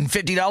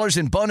 $150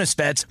 in bonus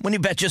bets when you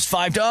bet just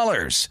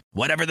 $5.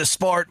 Whatever the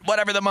sport,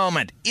 whatever the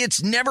moment,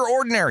 it's never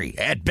ordinary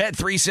at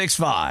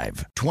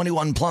Bet365.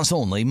 21 plus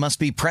only. Must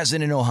be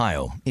present in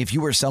Ohio. If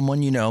you or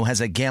someone you know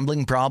has a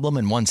gambling problem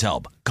and wants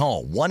help,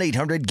 call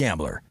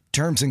 1-800-GAMBLER.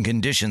 Terms and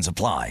conditions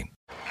apply.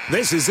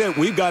 This is it.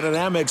 We've got an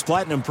Amex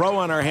Platinum Pro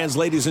on our hands,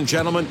 ladies and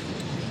gentlemen.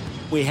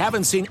 We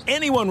haven't seen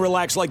anyone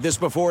relax like this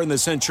before in the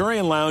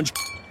Centurion Lounge.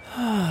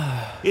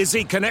 Is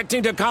he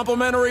connecting to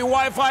complimentary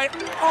Wi-Fi?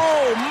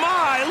 Oh,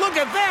 my. Look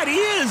at that. He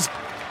is.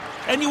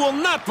 And you will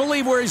not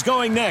believe where he's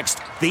going next.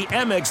 The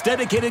Amex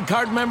dedicated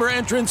card member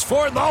entrance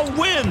for the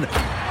win.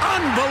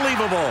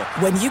 Unbelievable.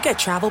 When you get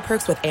travel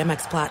perks with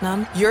Amex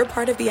Platinum, you're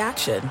part of the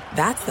action.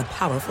 That's the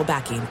powerful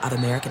backing of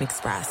American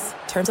Express.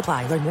 Terms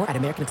apply. Learn more at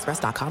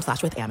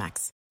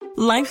americanexpress.com/withAmex.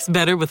 Life's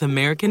better with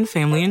American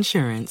Family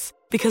Insurance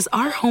because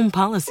our home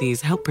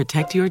policies help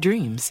protect your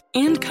dreams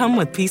and come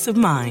with peace of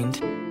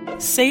mind.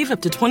 Save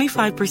up to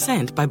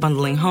 25% by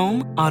bundling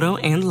home, auto,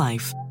 and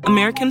life.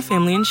 American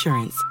Family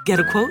Insurance. Get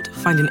a quote,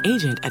 find an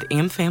agent at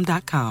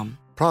amfam.com.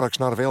 Products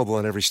not available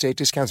in every state.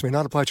 Discounts may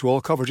not apply to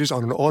all coverages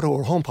on an auto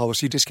or home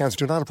policy. Discounts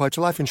do not apply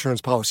to life insurance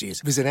policies.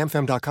 Visit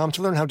amfam.com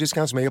to learn how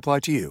discounts may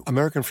apply to you.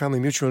 American Family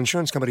Mutual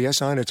Insurance Company,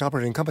 SI, and its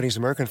operating companies,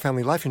 American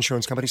Family Life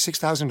Insurance Company,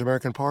 6000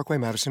 American Parkway,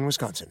 Madison,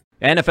 Wisconsin.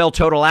 NFL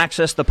Total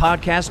Access, the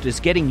podcast,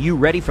 is getting you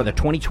ready for the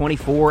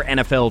 2024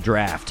 NFL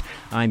Draft.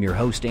 I'm your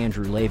host,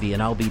 Andrew Levy,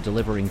 and I'll be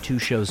delivering 2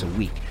 shows a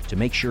week to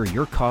make sure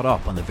you're caught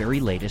up on the very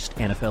latest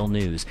NFL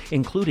news,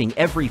 including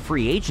every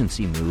free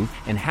agency move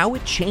and how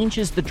it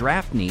changes the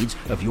draft needs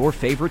of your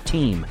favorite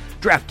team.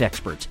 Draft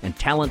experts and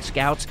talent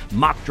scouts,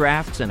 mock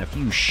drafts, and a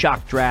few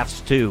shock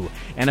drafts, too.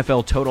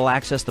 NFL Total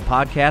Access, the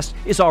podcast,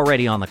 is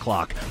already on the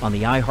clock on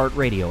the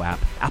iHeartRadio app,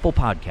 Apple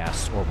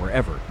Podcasts, or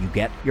wherever you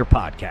get your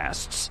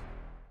podcasts.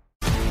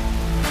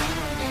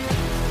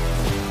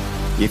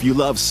 If you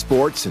love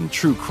sports and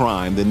true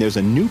crime, then there's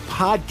a new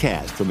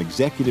podcast from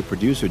executive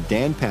producer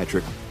Dan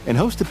Patrick and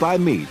hosted by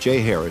me,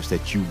 Jay Harris,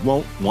 that you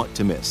won't want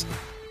to miss.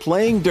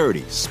 Playing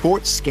Dirty: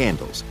 Sports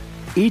Scandals.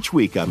 Each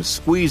week, I'm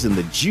squeezing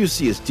the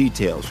juiciest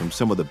details from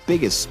some of the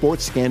biggest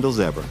sports scandals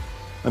ever.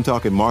 I'm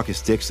talking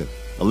Marcus Dixon,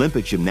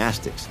 Olympic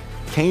gymnastics,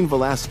 Cain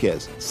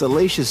Velasquez,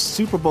 salacious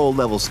Super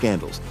Bowl-level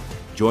scandals.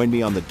 Join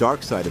me on the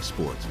dark side of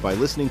sports by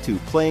listening to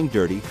Playing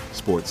Dirty: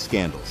 Sports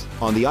Scandals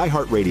on the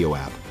iHeartRadio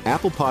app,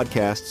 Apple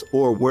Podcasts,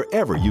 or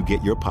wherever you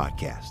get your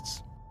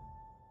podcasts.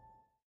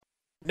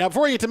 Now,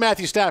 before you get to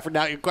Matthew Stafford,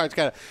 now you're going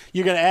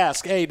to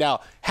ask, hey, now,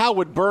 how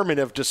would Berman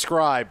have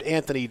described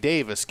Anthony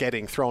Davis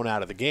getting thrown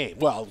out of the game?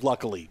 Well,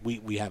 luckily,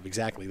 we have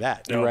exactly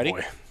that. You ready?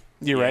 Boy.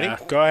 You ready?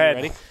 Go ahead.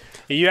 You ready?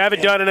 You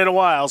haven't done it in a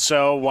while,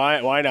 so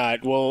why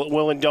not?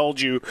 We'll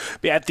indulge you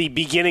at the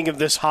beginning of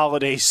this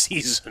holiday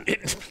season.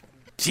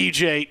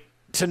 TJ,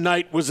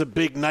 tonight was a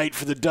big night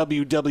for the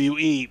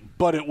WWE,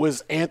 but it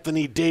was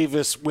Anthony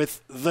Davis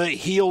with the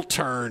heel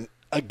turn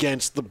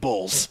against the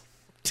Bulls.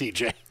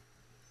 TJ.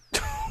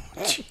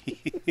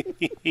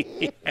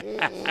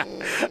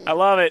 I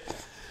love it.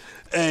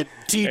 And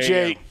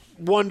TJ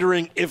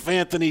wondering if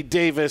Anthony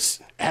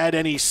Davis had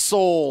any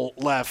soul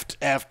left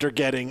after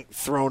getting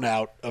thrown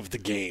out of the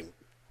game.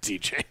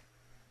 TJ.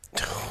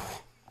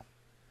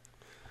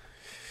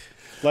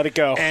 Let it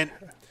go. And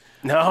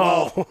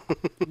no.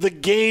 The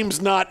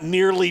game's not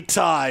nearly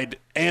tied.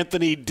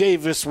 Anthony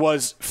Davis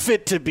was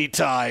fit to be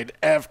tied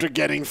after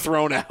getting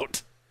thrown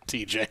out.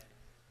 TJ.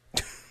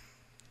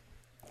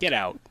 Get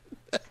out.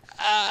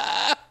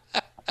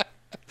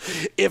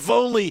 If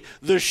only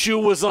the shoe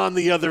was on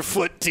the other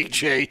foot,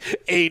 TJ,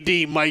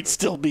 AD might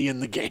still be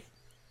in the game.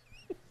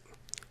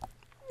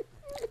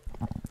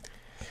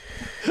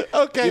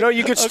 Okay.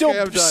 You could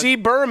still see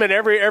Berman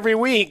every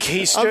week.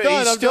 He's still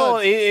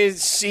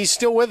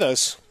with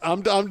us.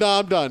 I'm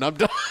done.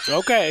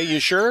 Okay, you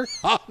sure?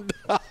 I'm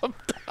done.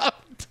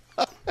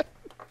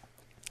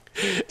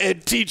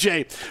 And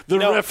TJ, the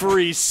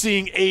referee,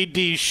 seeing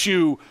AD's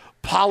shoe,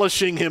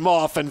 polishing him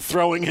off and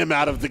throwing him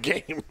out of the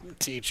game.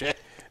 TJ.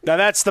 Now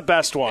that's the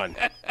best one.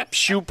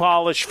 Shoe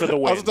polish for the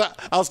win.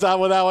 I'll stop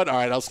with that one. All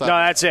right, I'll stop. No,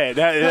 that's it.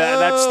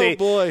 That's the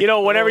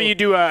boy. Whenever you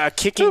do a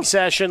kicking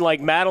session, like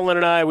Madeline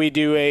and I, we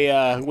do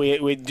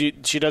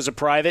she does a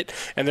private,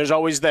 and there's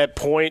always that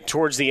point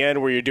towards the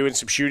end where you're doing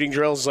some shooting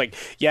drills. It's like,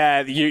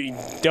 yeah, you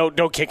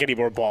don't kick any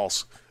more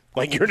balls.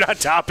 Like, you're not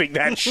topping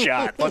that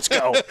shot. Let's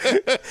go.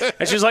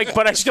 And she's like,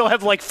 but I still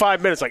have like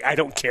 5 minutes. Like, I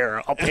don't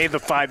care. I'll pay the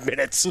 5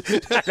 minutes.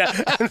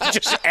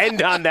 Just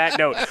end on that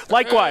note.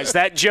 Likewise,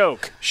 that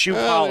joke, shoe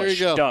polish,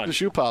 there you go. done. The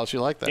shoe polish,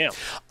 you like that.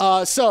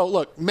 Yeah. So,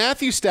 look,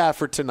 Matthew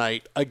Stafford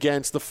tonight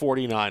against the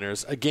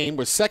 49ers, a game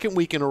with second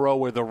week in a row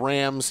where the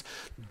Rams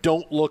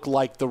don't look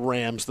like the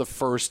Rams the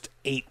first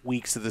 8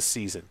 weeks of the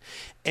season.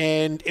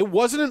 And it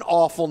wasn't an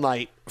awful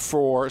night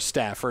for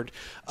Stafford,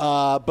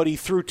 but he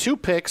threw 2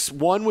 picks.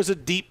 One was a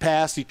deep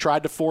pass. He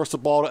tried to force the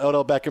ball to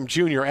Odell Beckham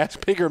Jr.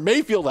 Ask Baker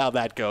Mayfield how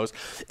that goes.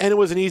 And it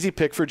was an easy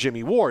pick for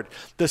Jimmy Ward.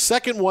 The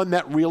second one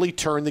that really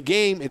turned the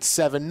game, it's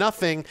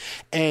 7-0,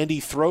 and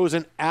he throws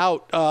an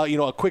out,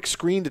 a quick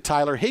screen to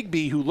Tyler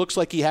Higbee, who looks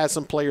like he has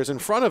some players in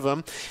front of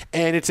him.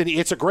 And it's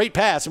a great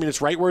pass. I mean,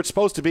 it's right where it's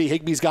supposed to be.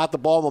 Higbee's got the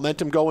ball,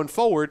 momentum going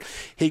forward.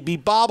 Higbee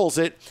bobbles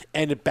it,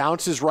 and it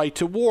bounces right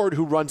to Ward,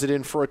 who runs it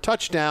in for a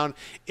touchdown.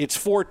 It's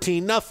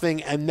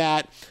 14-0, and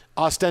that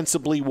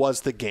ostensibly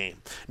was the game.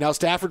 Now,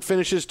 Stafford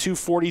finishes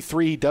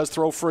 243. He does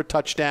throw for a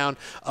touchdown,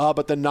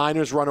 but the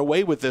Niners run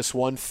away with this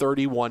one,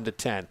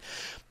 31-10.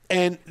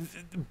 And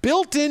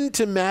built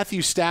into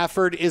Matthew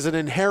Stafford is an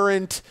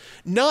inherent,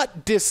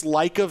 not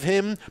dislike of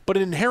him, but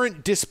an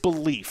inherent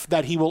disbelief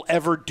that he will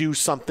ever do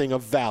something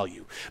of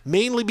value,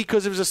 mainly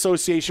because of his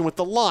association with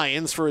the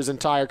Lions for his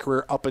entire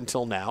career up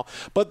until now.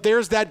 But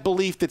there's that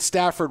belief that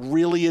Stafford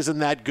really isn't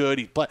that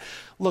good.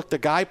 Look, the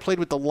guy played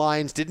with the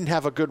Lions, didn't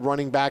have a good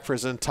running back for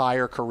his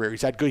entire career.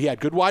 He had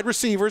good wide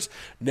receivers,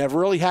 never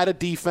really had a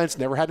defense,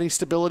 never had any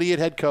stability at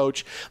head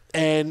coach.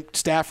 And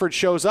Stafford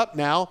shows up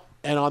now.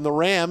 And on the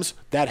Rams,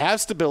 that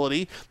has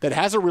stability, that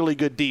has a really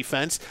good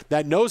defense,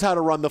 that knows how to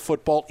run the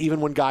football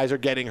even when guys are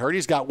getting hurt.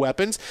 He's got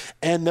weapons,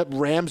 and the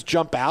Rams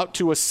jump out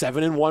to a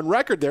 7-1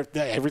 record.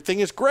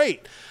 Everything is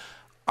great.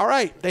 All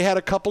right, they had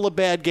a couple of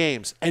bad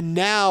games, and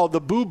now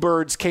the Boo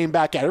Birds came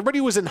back out.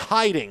 Everybody was in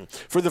hiding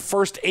for the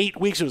first 8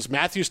 weeks. It was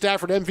Matthew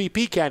Stafford,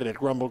 MVP candidate.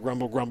 Grumble,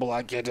 grumble, grumble.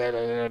 I can't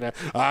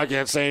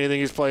say anything.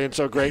 He's playing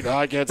so great.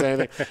 I can't say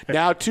anything.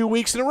 Now 2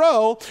 weeks in a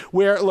row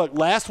where, look,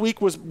 last week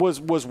was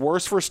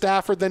worse for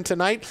Stafford than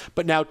tonight,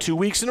 but now 2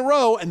 weeks in a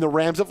row, and the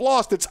Rams have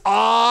lost.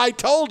 I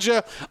told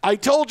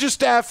you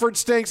Stafford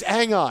stinks.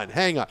 Hang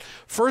on.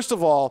 First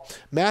of all,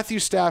 Matthew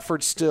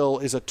Stafford still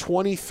is a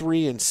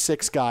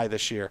 23-6 guy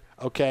this year.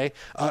 Okay,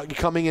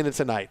 coming in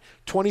tonight,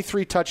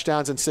 23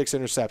 touchdowns and 6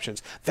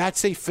 interceptions.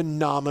 That's a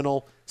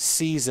phenomenal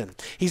season.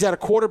 He's had a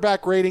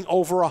quarterback rating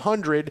over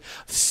 100,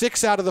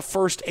 6 out of the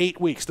first 8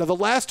 weeks. Now, the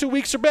last 2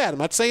 weeks are bad. I'm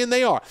not saying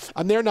they are.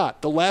 They're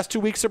not. The last 2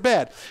 weeks are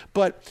bad.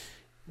 But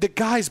the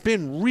guy's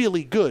been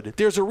really good.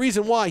 There's a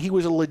reason why he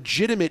was a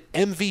legitimate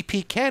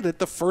MVP candidate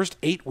the first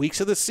 8 weeks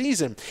of the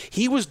season.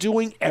 He was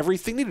doing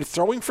everything needed,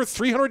 throwing for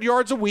 300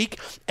 yards a week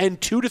and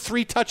 2 to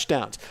 3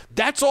 touchdowns.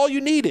 That's all you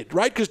needed,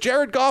 right? Because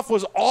Jared Goff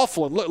was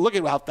awful. And look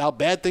at how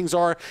bad things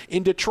are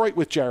in Detroit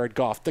with Jared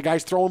Goff. The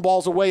guy's throwing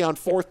balls away on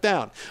 4th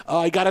down.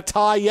 He got a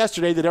tie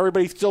yesterday that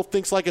everybody still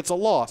thinks like it's a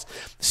loss.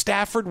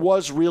 Stafford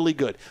was really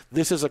good.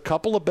 This is a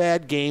couple of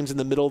bad games in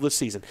the middle of the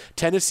season.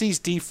 Tennessee's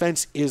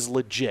defense is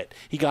legit.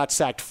 He got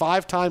sacked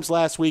 5 times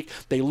last week.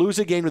 They lose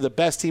a game to the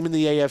best team in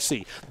the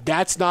AFC.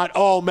 That's not,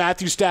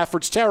 Matthew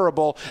Stafford's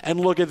terrible, and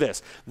look at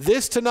this.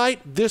 This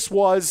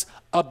was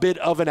a bit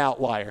of an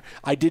outlier.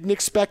 I didn't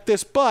expect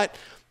this, but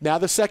now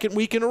the second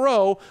week in a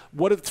row,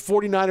 what if the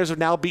 49ers have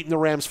now beaten the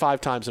Rams 5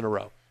 times in a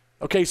row?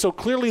 Okay, so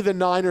clearly the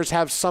Niners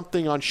have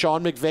something on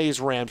Sean McVay's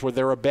Rams where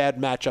they're a bad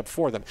matchup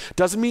for them.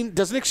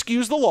 Doesn't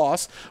excuse the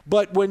loss,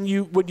 but when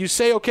you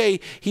say, okay,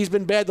 he's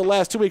been bad the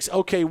last 2 weeks,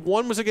 okay,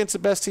 one was against the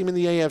best team in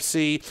the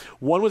AFC,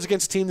 one was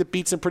against a team that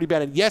beats him pretty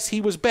bad, and yes, he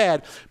was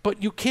bad,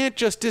 but you can't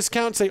just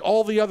discount and say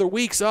all the other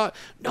weeks,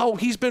 no,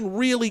 he's been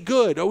really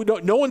good.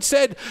 No one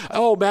said,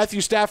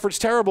 Matthew Stafford's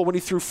terrible when he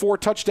threw 4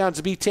 touchdowns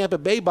to beat Tampa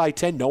Bay by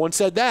 10. No one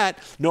said that.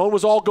 No one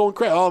was all going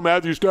crazy.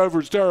 Matthew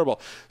Stafford's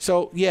terrible.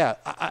 So, yeah,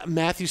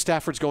 Matthew Stafford's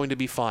going to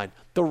be fine.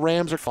 The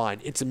Rams are fine.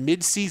 It's a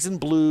mid-season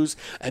blues,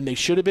 and they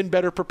should have been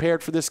better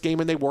prepared for this game,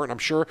 and they weren't. I'm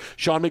sure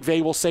Sean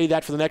McVay will say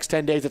that for the next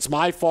 10 days. It's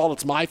my fault.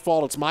 It's my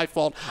fault. It's my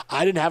fault.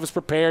 I didn't have us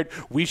prepared.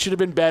 We should have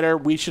been better.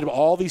 We should have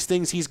all these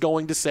things he's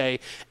going to say,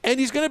 and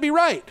he's going to be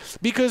right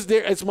because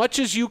as much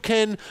as you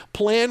can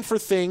plan for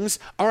things,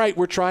 all right,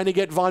 we're trying to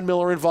get Von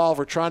Miller involved.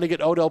 We're trying to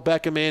get Odell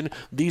Beckham in.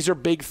 These are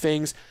big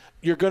things.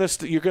 You're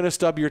gonna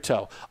stub your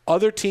toe.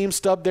 Other teams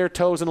stubbed their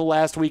toes in the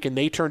last week, and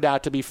they turned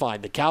out to be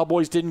fine. The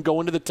Cowboys didn't go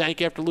into the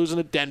tank after losing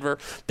to Denver.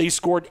 They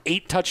scored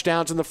 8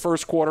 touchdowns in the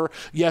first quarter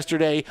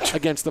yesterday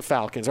against the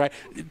Falcons, right?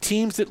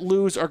 Teams that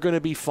lose are going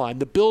to be fine.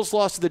 The Bills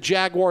lost to the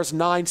Jaguars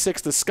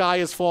 9-6. The sky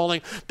is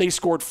falling. They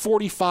scored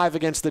 45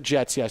 against the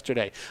Jets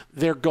yesterday.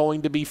 They're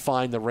going to be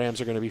fine. The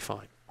Rams are going to be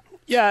fine.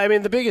 Yeah, I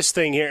mean, the biggest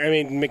thing here,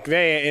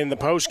 McVay in the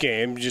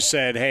postgame just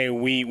said, hey,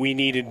 we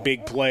needed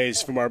big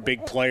plays from our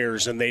big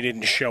players, and they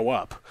didn't show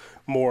up,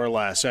 more or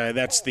less.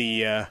 That's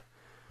the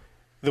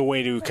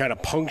way to kind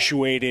of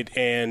punctuate it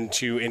and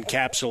to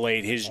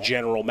encapsulate his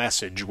general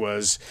message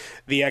was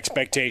the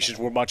expectations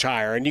were much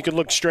higher. And you can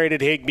look straight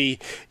at Higbee.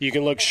 You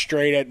can look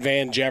straight at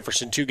Van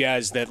Jefferson, 2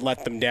 guys that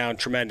let them down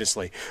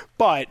tremendously.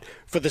 But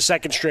for the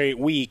second straight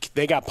week,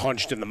 they got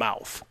punched in the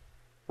mouth.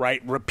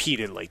 Right,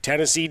 repeatedly.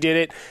 Tennessee did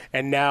it,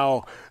 and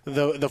now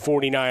the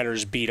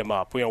 49ers beat them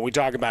up. We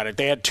talk about it.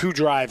 They had 2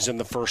 drives in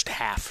the first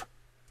half.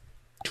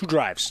 2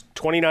 drives,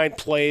 29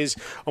 plays,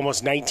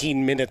 almost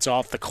 19 minutes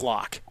off the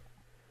clock.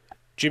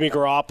 Jimmy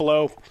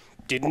Garoppolo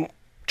didn't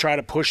try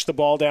to push the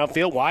ball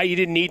downfield. Why? You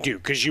didn't need to,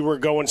 because you were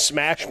going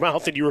smash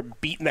mouth and you were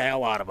beating the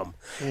hell out of them.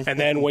 And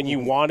then when you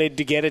wanted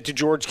to get it to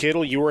George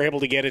Kittle, you were able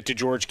to get it to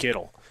George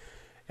Kittle.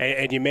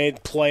 And you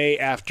made play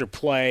after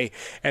play,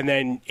 and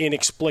then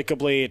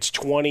inexplicably it's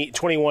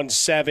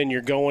 21-7.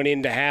 You're going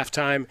into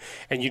halftime,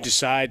 and you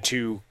decide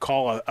to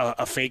call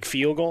a fake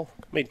field goal.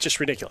 I mean,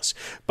 just ridiculous.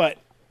 But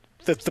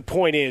the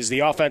point is, the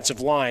offensive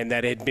line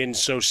that had been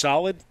so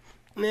solid,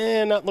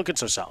 not looking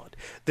so solid.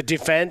 The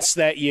defense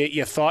that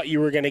you thought you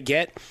were going to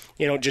get,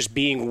 just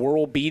being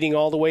world-beating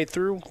all the way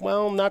through,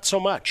 well, not so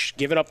much.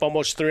 Giving up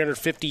almost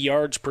 350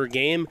 yards per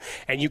game,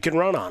 and you can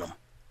run on them.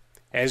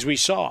 As we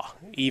saw,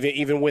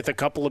 even with a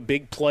couple of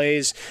big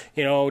plays,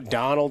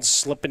 Donald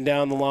slipping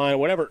down the line,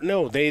 whatever.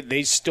 No,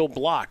 they still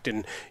blocked.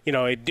 And,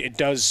 it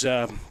does,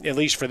 at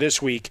least for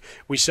this week,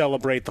 we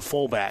celebrate the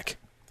fullback.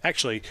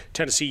 Actually,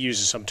 Tennessee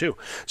uses some too.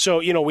 So,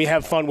 we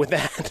have fun with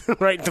that,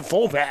 right? The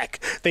fullback.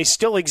 They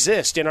still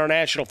exist in our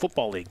National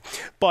Football League.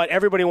 But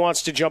everybody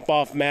wants to jump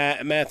off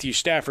Matthew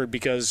Stafford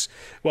because,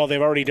 well, they've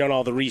already done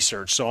all the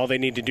research. So all they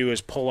need to do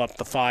is pull up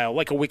the file,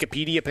 like a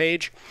Wikipedia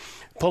page.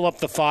 Pull up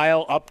the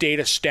file, update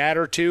a stat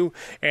or two,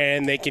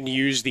 and they can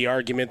use the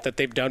argument that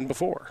they've done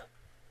before.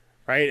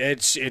 Right?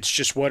 It's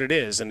just what it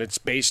is, and it's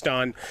based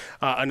on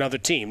another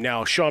team.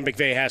 Now, Sean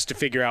McVay has to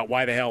figure out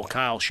why the hell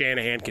Kyle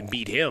Shanahan can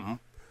beat him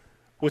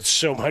with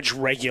so much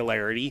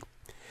regularity,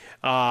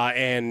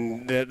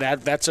 and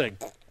that's a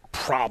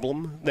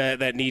problem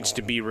that needs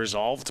to be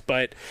resolved,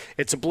 but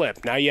it's a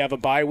blip. Now you have a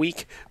bye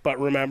week, but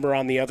remember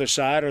on the other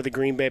side are the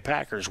Green Bay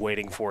Packers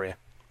waiting for you.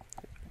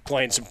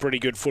 Playing some pretty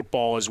good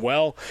football as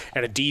well,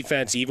 and a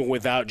defense even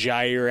without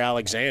Jair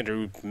Alexander,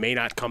 who may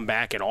not come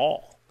back at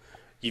all.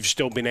 You've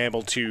still been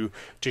able to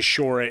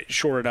shore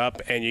it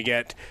up, and you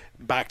get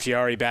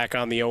Bakhtiari back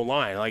on the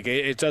O-line. Like,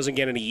 it doesn't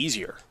get any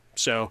easier.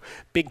 So,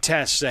 big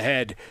tests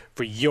ahead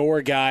for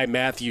your guy,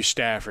 Matthew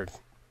Stafford.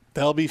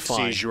 They'll be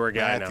fine. He's your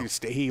guy now.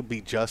 He'll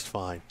be just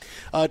fine.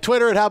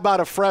 Twitter at How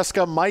About a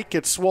Fresca. Mike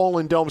gets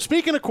Swollen Dome.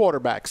 Speaking of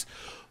quarterbacks,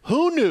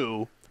 who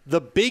knew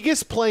the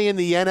biggest play in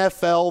the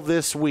NFL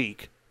this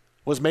week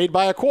was made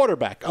by a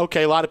quarterback?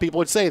 Okay, a lot of people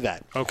would say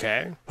that.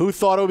 Okay. Who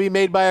thought it would be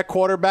made by a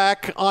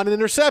quarterback on an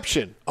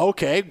interception?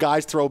 Okay,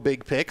 guys throw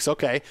big picks.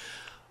 Okay.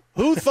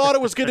 Who thought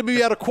it was going to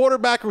be at a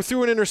quarterback who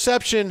threw an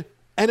interception,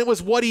 and it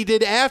was what he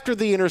did after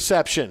the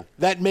interception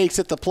that makes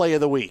it the play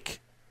of the week?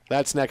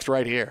 That's next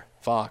right here,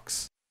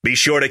 Fox. Be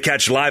sure to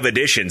catch live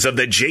editions of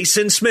The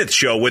Jason Smith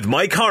Show with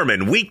Mike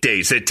Harmon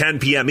weekdays at 10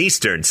 p.m.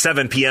 Eastern,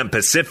 7 p.m.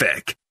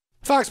 Pacific.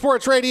 Fox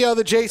Sports Radio,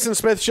 The Jason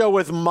Smith Show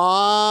with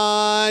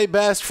my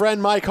best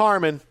friend Mike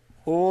Harmon,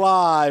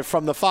 live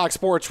from the Fox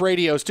Sports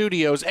Radio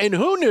studios. And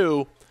who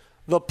knew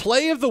the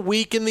play of the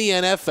week in the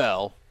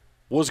NFL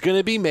was going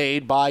to be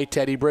made by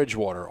Teddy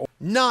Bridgewater, or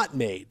not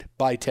made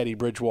by Teddy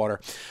Bridgewater?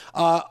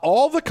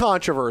 All the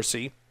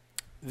controversy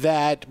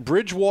that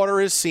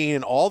Bridgewater is seeing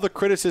and all the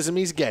criticism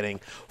he's getting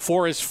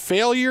for his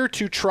failure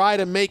to try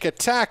to make a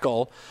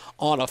tackle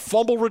on a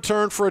fumble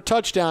return for a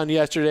touchdown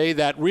yesterday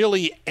that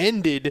really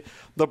ended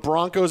the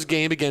Broncos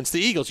game against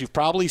the Eagles. You've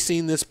probably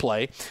seen this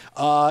play.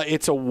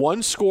 It's a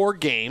one-score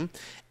game,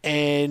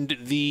 and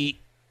the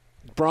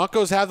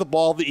Broncos have the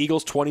ball at the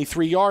Eagles'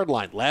 23-yard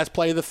line. Last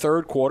play of the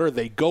third quarter,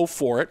 they go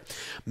for it.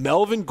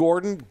 Melvin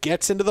Gordon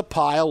gets into the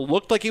pile.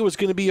 Looked like it was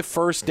going to be a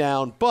first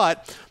down,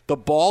 but the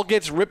ball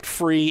gets ripped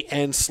free,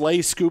 and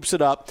Slay scoops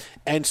it up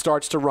and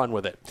starts to run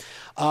with it.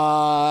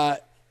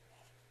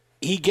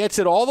 He gets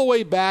it all the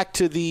way back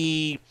to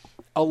the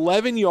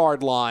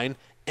 11-yard line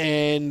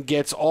and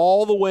gets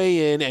all the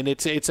way in, and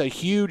it's a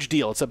huge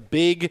deal. It's a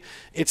big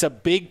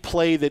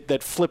play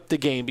that flipped the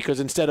game, because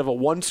instead of a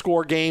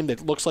one-score game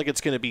that looks like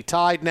it's going to be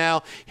tied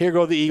now, here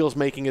go the Eagles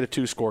making it a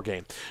two-score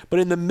game. But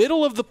in the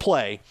middle of the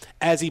play,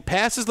 as he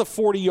passes the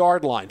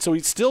 40-yard line, so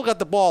he's still got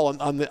the ball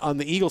on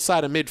the Eagles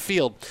side of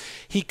midfield,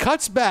 he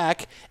cuts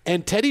back,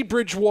 and Teddy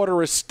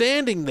Bridgewater is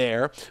standing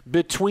there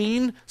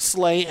between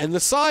Slay and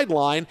the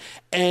sideline,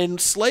 and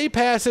Slay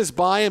passes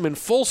by him in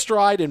full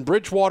stride, and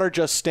Bridgewater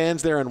just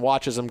stands there and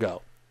watches him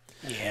go.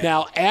 Yeah.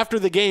 Now, after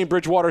the game,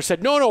 Bridgewater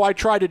said, no, I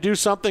tried to do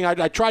something.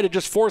 I tried to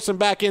just force him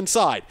back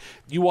inside.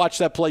 You watch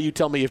that play, you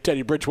tell me if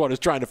Teddy Bridgewater is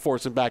trying to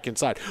force him back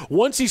inside.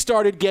 Once he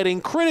started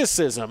getting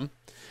criticism,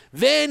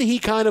 then he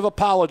kind of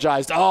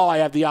apologized. I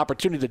have the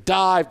opportunity to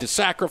dive, to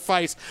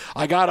sacrifice.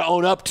 I got to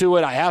own up to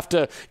it. I have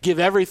to give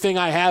everything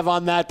I have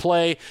on that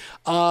play.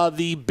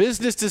 The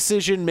business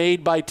decision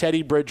made by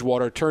Teddy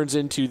Bridgewater turns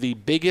into the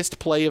biggest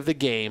play of the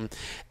game.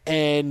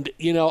 And,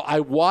 I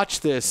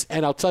watched this,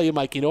 and I'll tell you,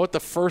 Mike, you know what the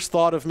first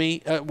thought of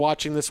me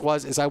watching this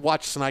was? Is I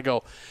watched this and I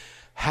go,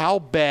 how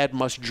bad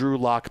must Drew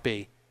Lock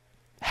be?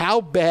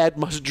 How bad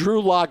must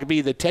Drew Lock be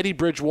that Teddy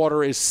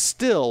Bridgewater is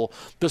still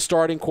the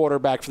starting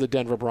quarterback for the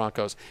Denver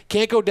Broncos?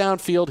 Can't go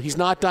downfield. He's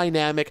not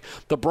dynamic.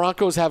 The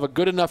Broncos have a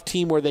good enough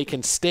team where they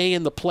can stay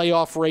in the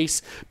playoff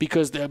race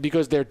because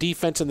their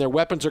defense and their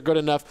weapons are good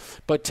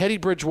enough. But Teddy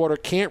Bridgewater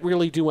can't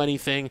really do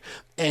anything,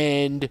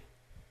 and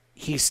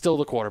he's still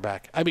the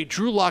quarterback. I mean,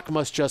 Drew Lock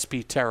must just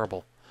be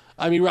terrible.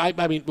 I mean,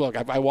 look,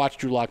 I watched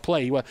Drew Lock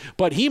play,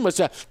 but he must.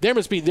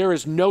 There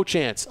is no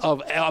chance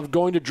of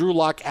going to Drew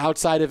Lock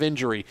outside of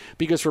injury,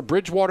 because for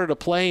Bridgewater to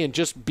play and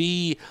just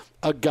be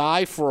a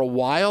guy for a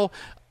while,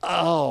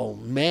 oh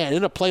man,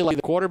 in a play like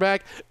the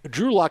quarterback,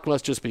 Drew Lock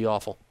must just be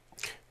awful.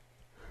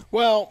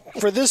 Well,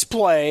 for this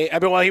play,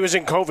 he was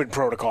in COVID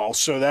protocol,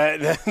 so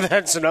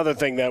that's another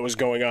thing that was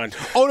going on.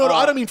 Oh, no,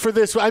 I don't mean for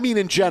this. I mean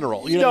in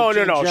general. No,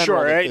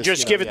 sure. Right?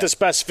 Just give it the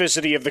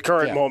specificity of the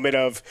current moment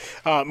of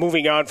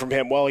moving on from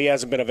him. Well, he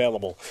hasn't been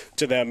available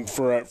to them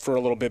for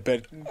a little bit.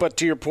 But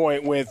to your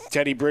point with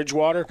Teddy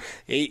Bridgewater,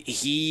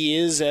 he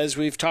is, as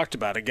we've talked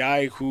about, a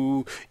guy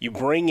who you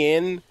bring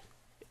in.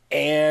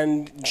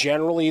 And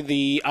generally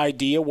the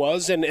idea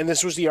was, and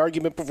this was the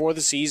argument before the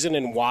season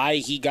and why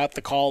he got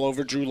the call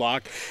over Drew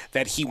Lock,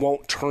 that he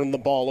won't turn the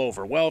ball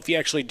over. Well, if you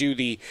actually do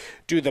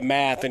the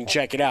math and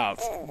check it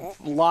out,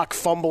 Lock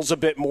fumbles a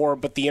bit more,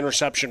 but the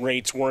interception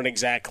rates weren't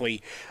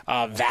exactly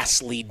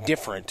vastly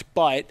different.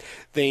 But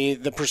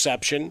the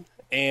perception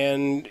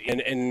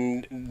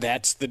and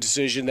that's the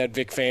decision that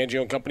Vic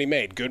Fangio and company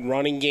made. Good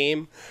running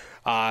game.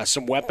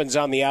 Some weapons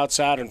on the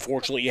outside.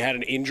 Unfortunately, you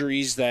had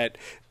injuries that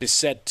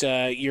beset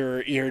your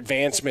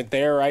advancement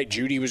there, right?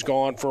 Judy was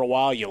gone for a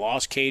while. You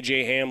lost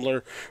KJ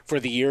Hamler for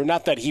the year.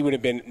 Not that he would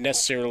have been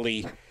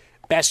necessarily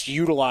best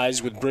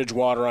utilized with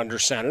Bridgewater under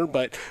center,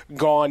 but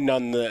gone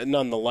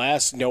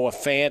nonetheless. Noah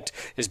Fant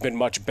has been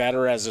much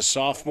better as a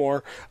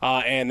sophomore,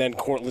 and then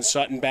Cortland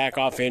Sutton back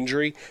off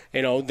injury.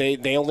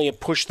 They only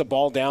have pushed the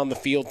ball down the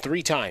field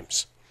 3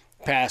 times.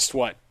 Past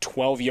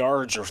 12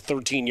 yards or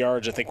 13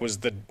 yards, I think was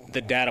the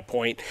data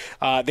point.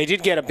 They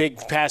did get a big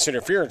pass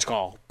interference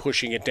call,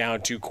 pushing it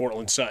down to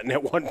Cortland Sutton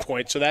at one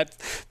point, so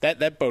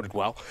that boded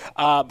well.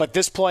 But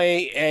this play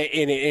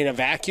in a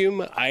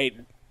vacuum,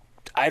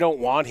 I don't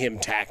want him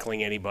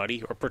tackling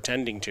anybody or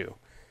pretending to.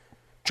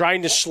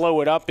 Trying to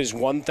slow it up is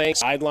one thing,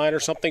 sideline or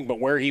something, but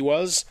where he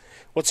was,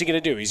 what's he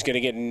going to do? He's going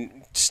to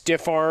get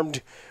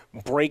stiff-armed,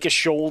 break a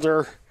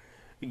shoulder,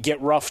 get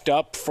roughed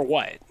up for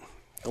what?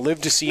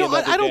 Live to see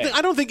another day.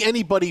 I don't think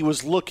anybody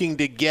was looking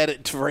to get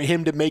it for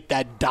him to make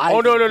that dive.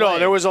 Oh no!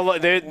 There was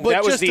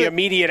that was the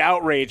immediate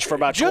outrage for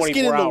about 24 hours. Just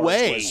get in the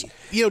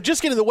way.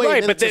 Just get in the way.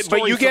 Right,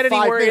 but you get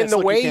anywhere in the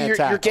way,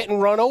 you're getting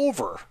run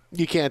over.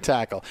 You can't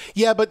tackle.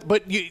 Yeah, but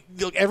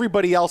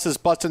everybody else is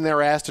busting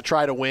their ass to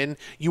try to win.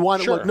 You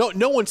want to look.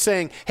 No one's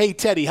saying, "Hey,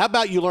 Teddy, how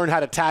about you learn how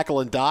to tackle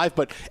and dive?"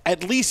 But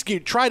at least you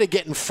try to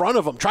get in front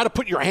of him. Try to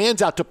put your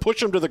hands out to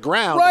push him to the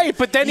ground. Right,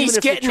 but then he's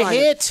getting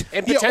hit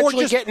and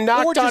potentially getting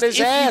knocked on his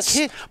ass.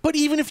 But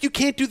even if you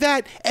can't do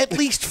that, at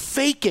least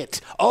fake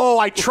it. Oh,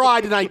 I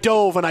tried and I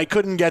dove and I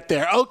couldn't get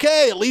there.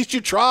 Okay, at least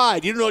you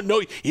tried. You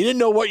didn't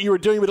know what you were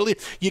doing, but at least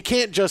you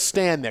can't just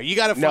stand there. You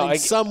got to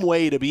find some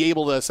way to be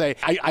able to say,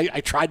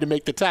 "I tried to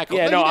make the tackle."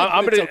 Yeah,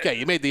 it's okay.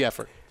 You made the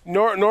effort.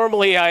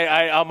 Normally,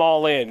 I'm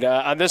all in.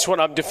 On this one,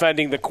 I'm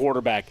defending the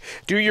quarterback.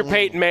 Do your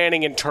Peyton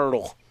Manning and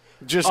turtle.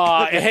 Just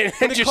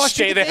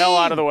stay the hell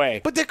out of the way.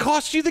 But that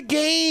cost you the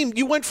game.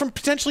 You went from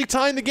potentially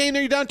tying the game,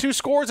 there you're down 2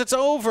 scores. It's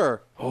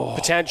over.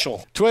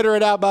 Potential. Twitter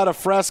it out about a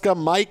Fresca.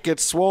 Mike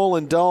gets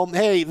swollen dome.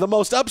 Hey, the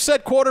most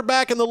upset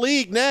quarterback in the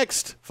league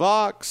next.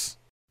 Fox.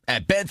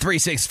 At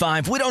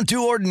Bet365, we don't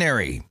do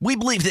ordinary. We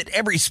believe that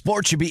every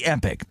sport should be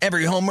epic.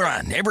 Every home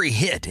run, every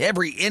hit,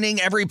 every inning,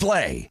 every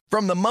play.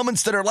 From the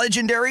moments that are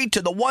legendary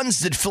to the ones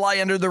that fly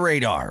under the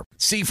radar.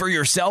 See for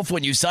yourself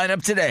when you sign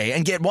up today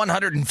and get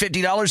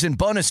 $150 in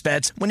bonus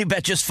bets when you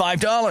bet just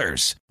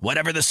 $5.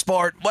 Whatever the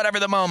sport, whatever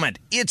the moment,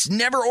 it's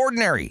never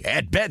ordinary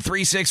at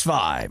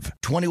Bet365.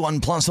 21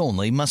 plus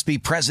only. Must be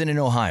present in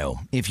Ohio.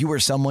 If you or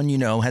someone you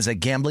know has a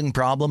gambling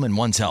problem and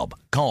wants help,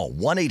 call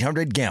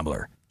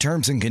 1-800-GAMBLER.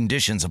 Terms and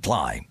conditions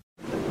apply.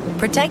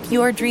 Protect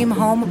your dream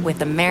home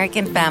with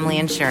American Family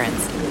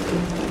Insurance.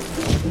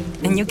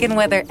 And you can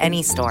weather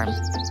any storm.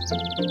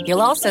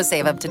 You'll also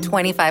save up to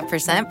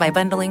 25% by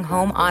bundling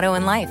home, auto,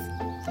 and life.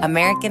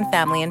 American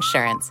Family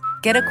Insurance.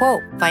 Get a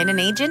quote. Find an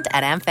agent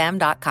at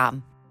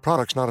amfam.com.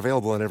 Products not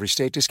available in every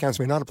state. Discounts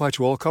may not apply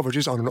to all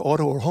coverages on an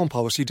auto or home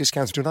policy.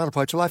 Discounts do not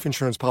apply to life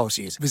insurance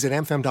policies. Visit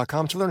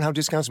amfam.com to learn how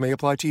discounts may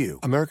apply to you.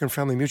 American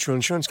Family Mutual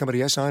Insurance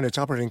Company, SI, and its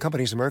operating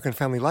companies, American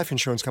Family Life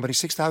Insurance Company,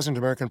 6000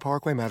 American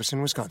Parkway,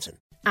 Madison, Wisconsin.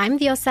 I'm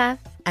Diosa.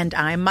 And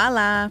I'm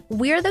Mala.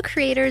 We're the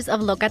creators of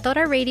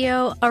Locatora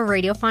Radio, a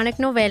radiophonic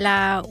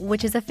novela,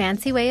 which is a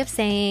fancy way of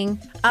saying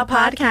a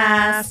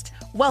podcast.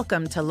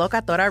 Welcome to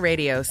Locatora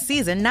Radio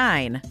Season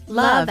 9.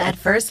 Love at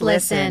First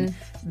Listen.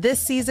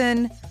 This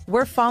season,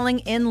 we're falling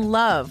in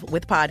love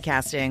with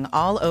podcasting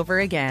all over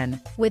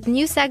again. With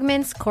new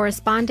segments,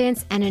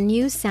 correspondence, and a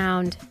new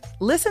sound.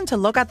 Listen to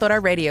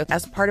Locatora Radio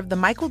as part of the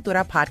My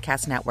Cultura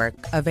Podcast Network,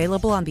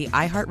 available on the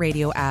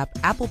iHeartRadio app,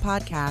 Apple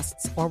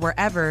Podcasts, or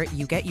wherever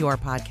you get your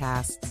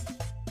podcasts.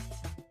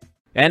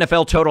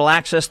 NFL Total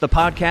Access, the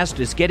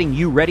podcast, is getting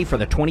you ready for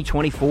the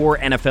 2024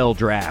 NFL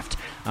Draft.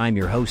 I'm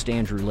your host,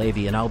 Andrew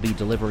Levy, and I'll be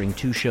delivering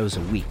 2 shows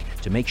a week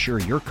to make sure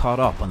you're caught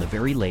up on the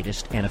very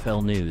latest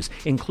NFL news,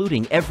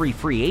 including every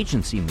free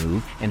agency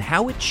move and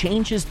how it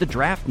changes the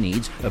draft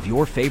needs of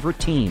your favorite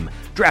team.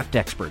 Draft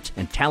experts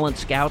and talent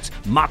scouts,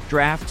 mock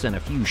drafts, and a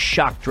few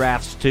shock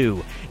drafts,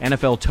 too.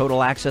 NFL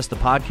Total Access, the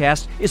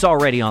podcast, is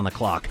already on the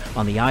clock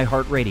on the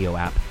iHeartRadio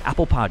app,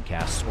 Apple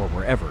Podcasts, or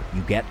wherever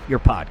you get your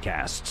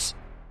podcasts.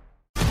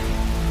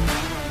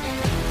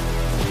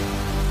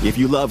 If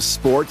you love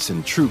sports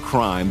and true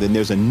crime, then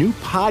there's a new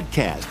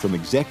podcast from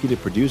executive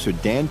producer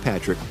Dan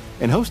Patrick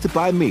and hosted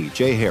by me,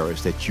 Jay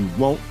Harris, that you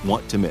won't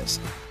want to miss.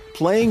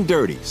 Playing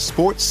Dirty: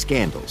 Sports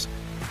Scandals.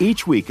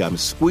 Each week, I'm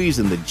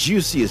squeezing the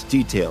juiciest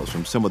details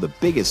from some of the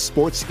biggest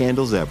sports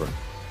scandals ever.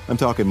 I'm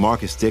talking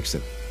Marcus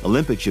Dixon,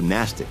 Olympic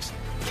gymnastics,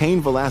 Cain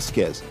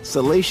Velasquez,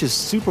 salacious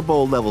Super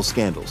Bowl-level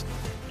scandals.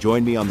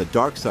 Join me on the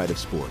dark side of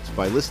sports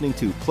by listening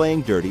to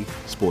Playing Dirty: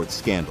 Sports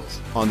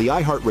Scandals on the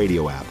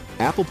iHeartRadio app,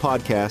 Apple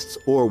Podcasts,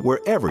 or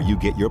wherever you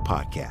get your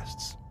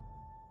podcasts.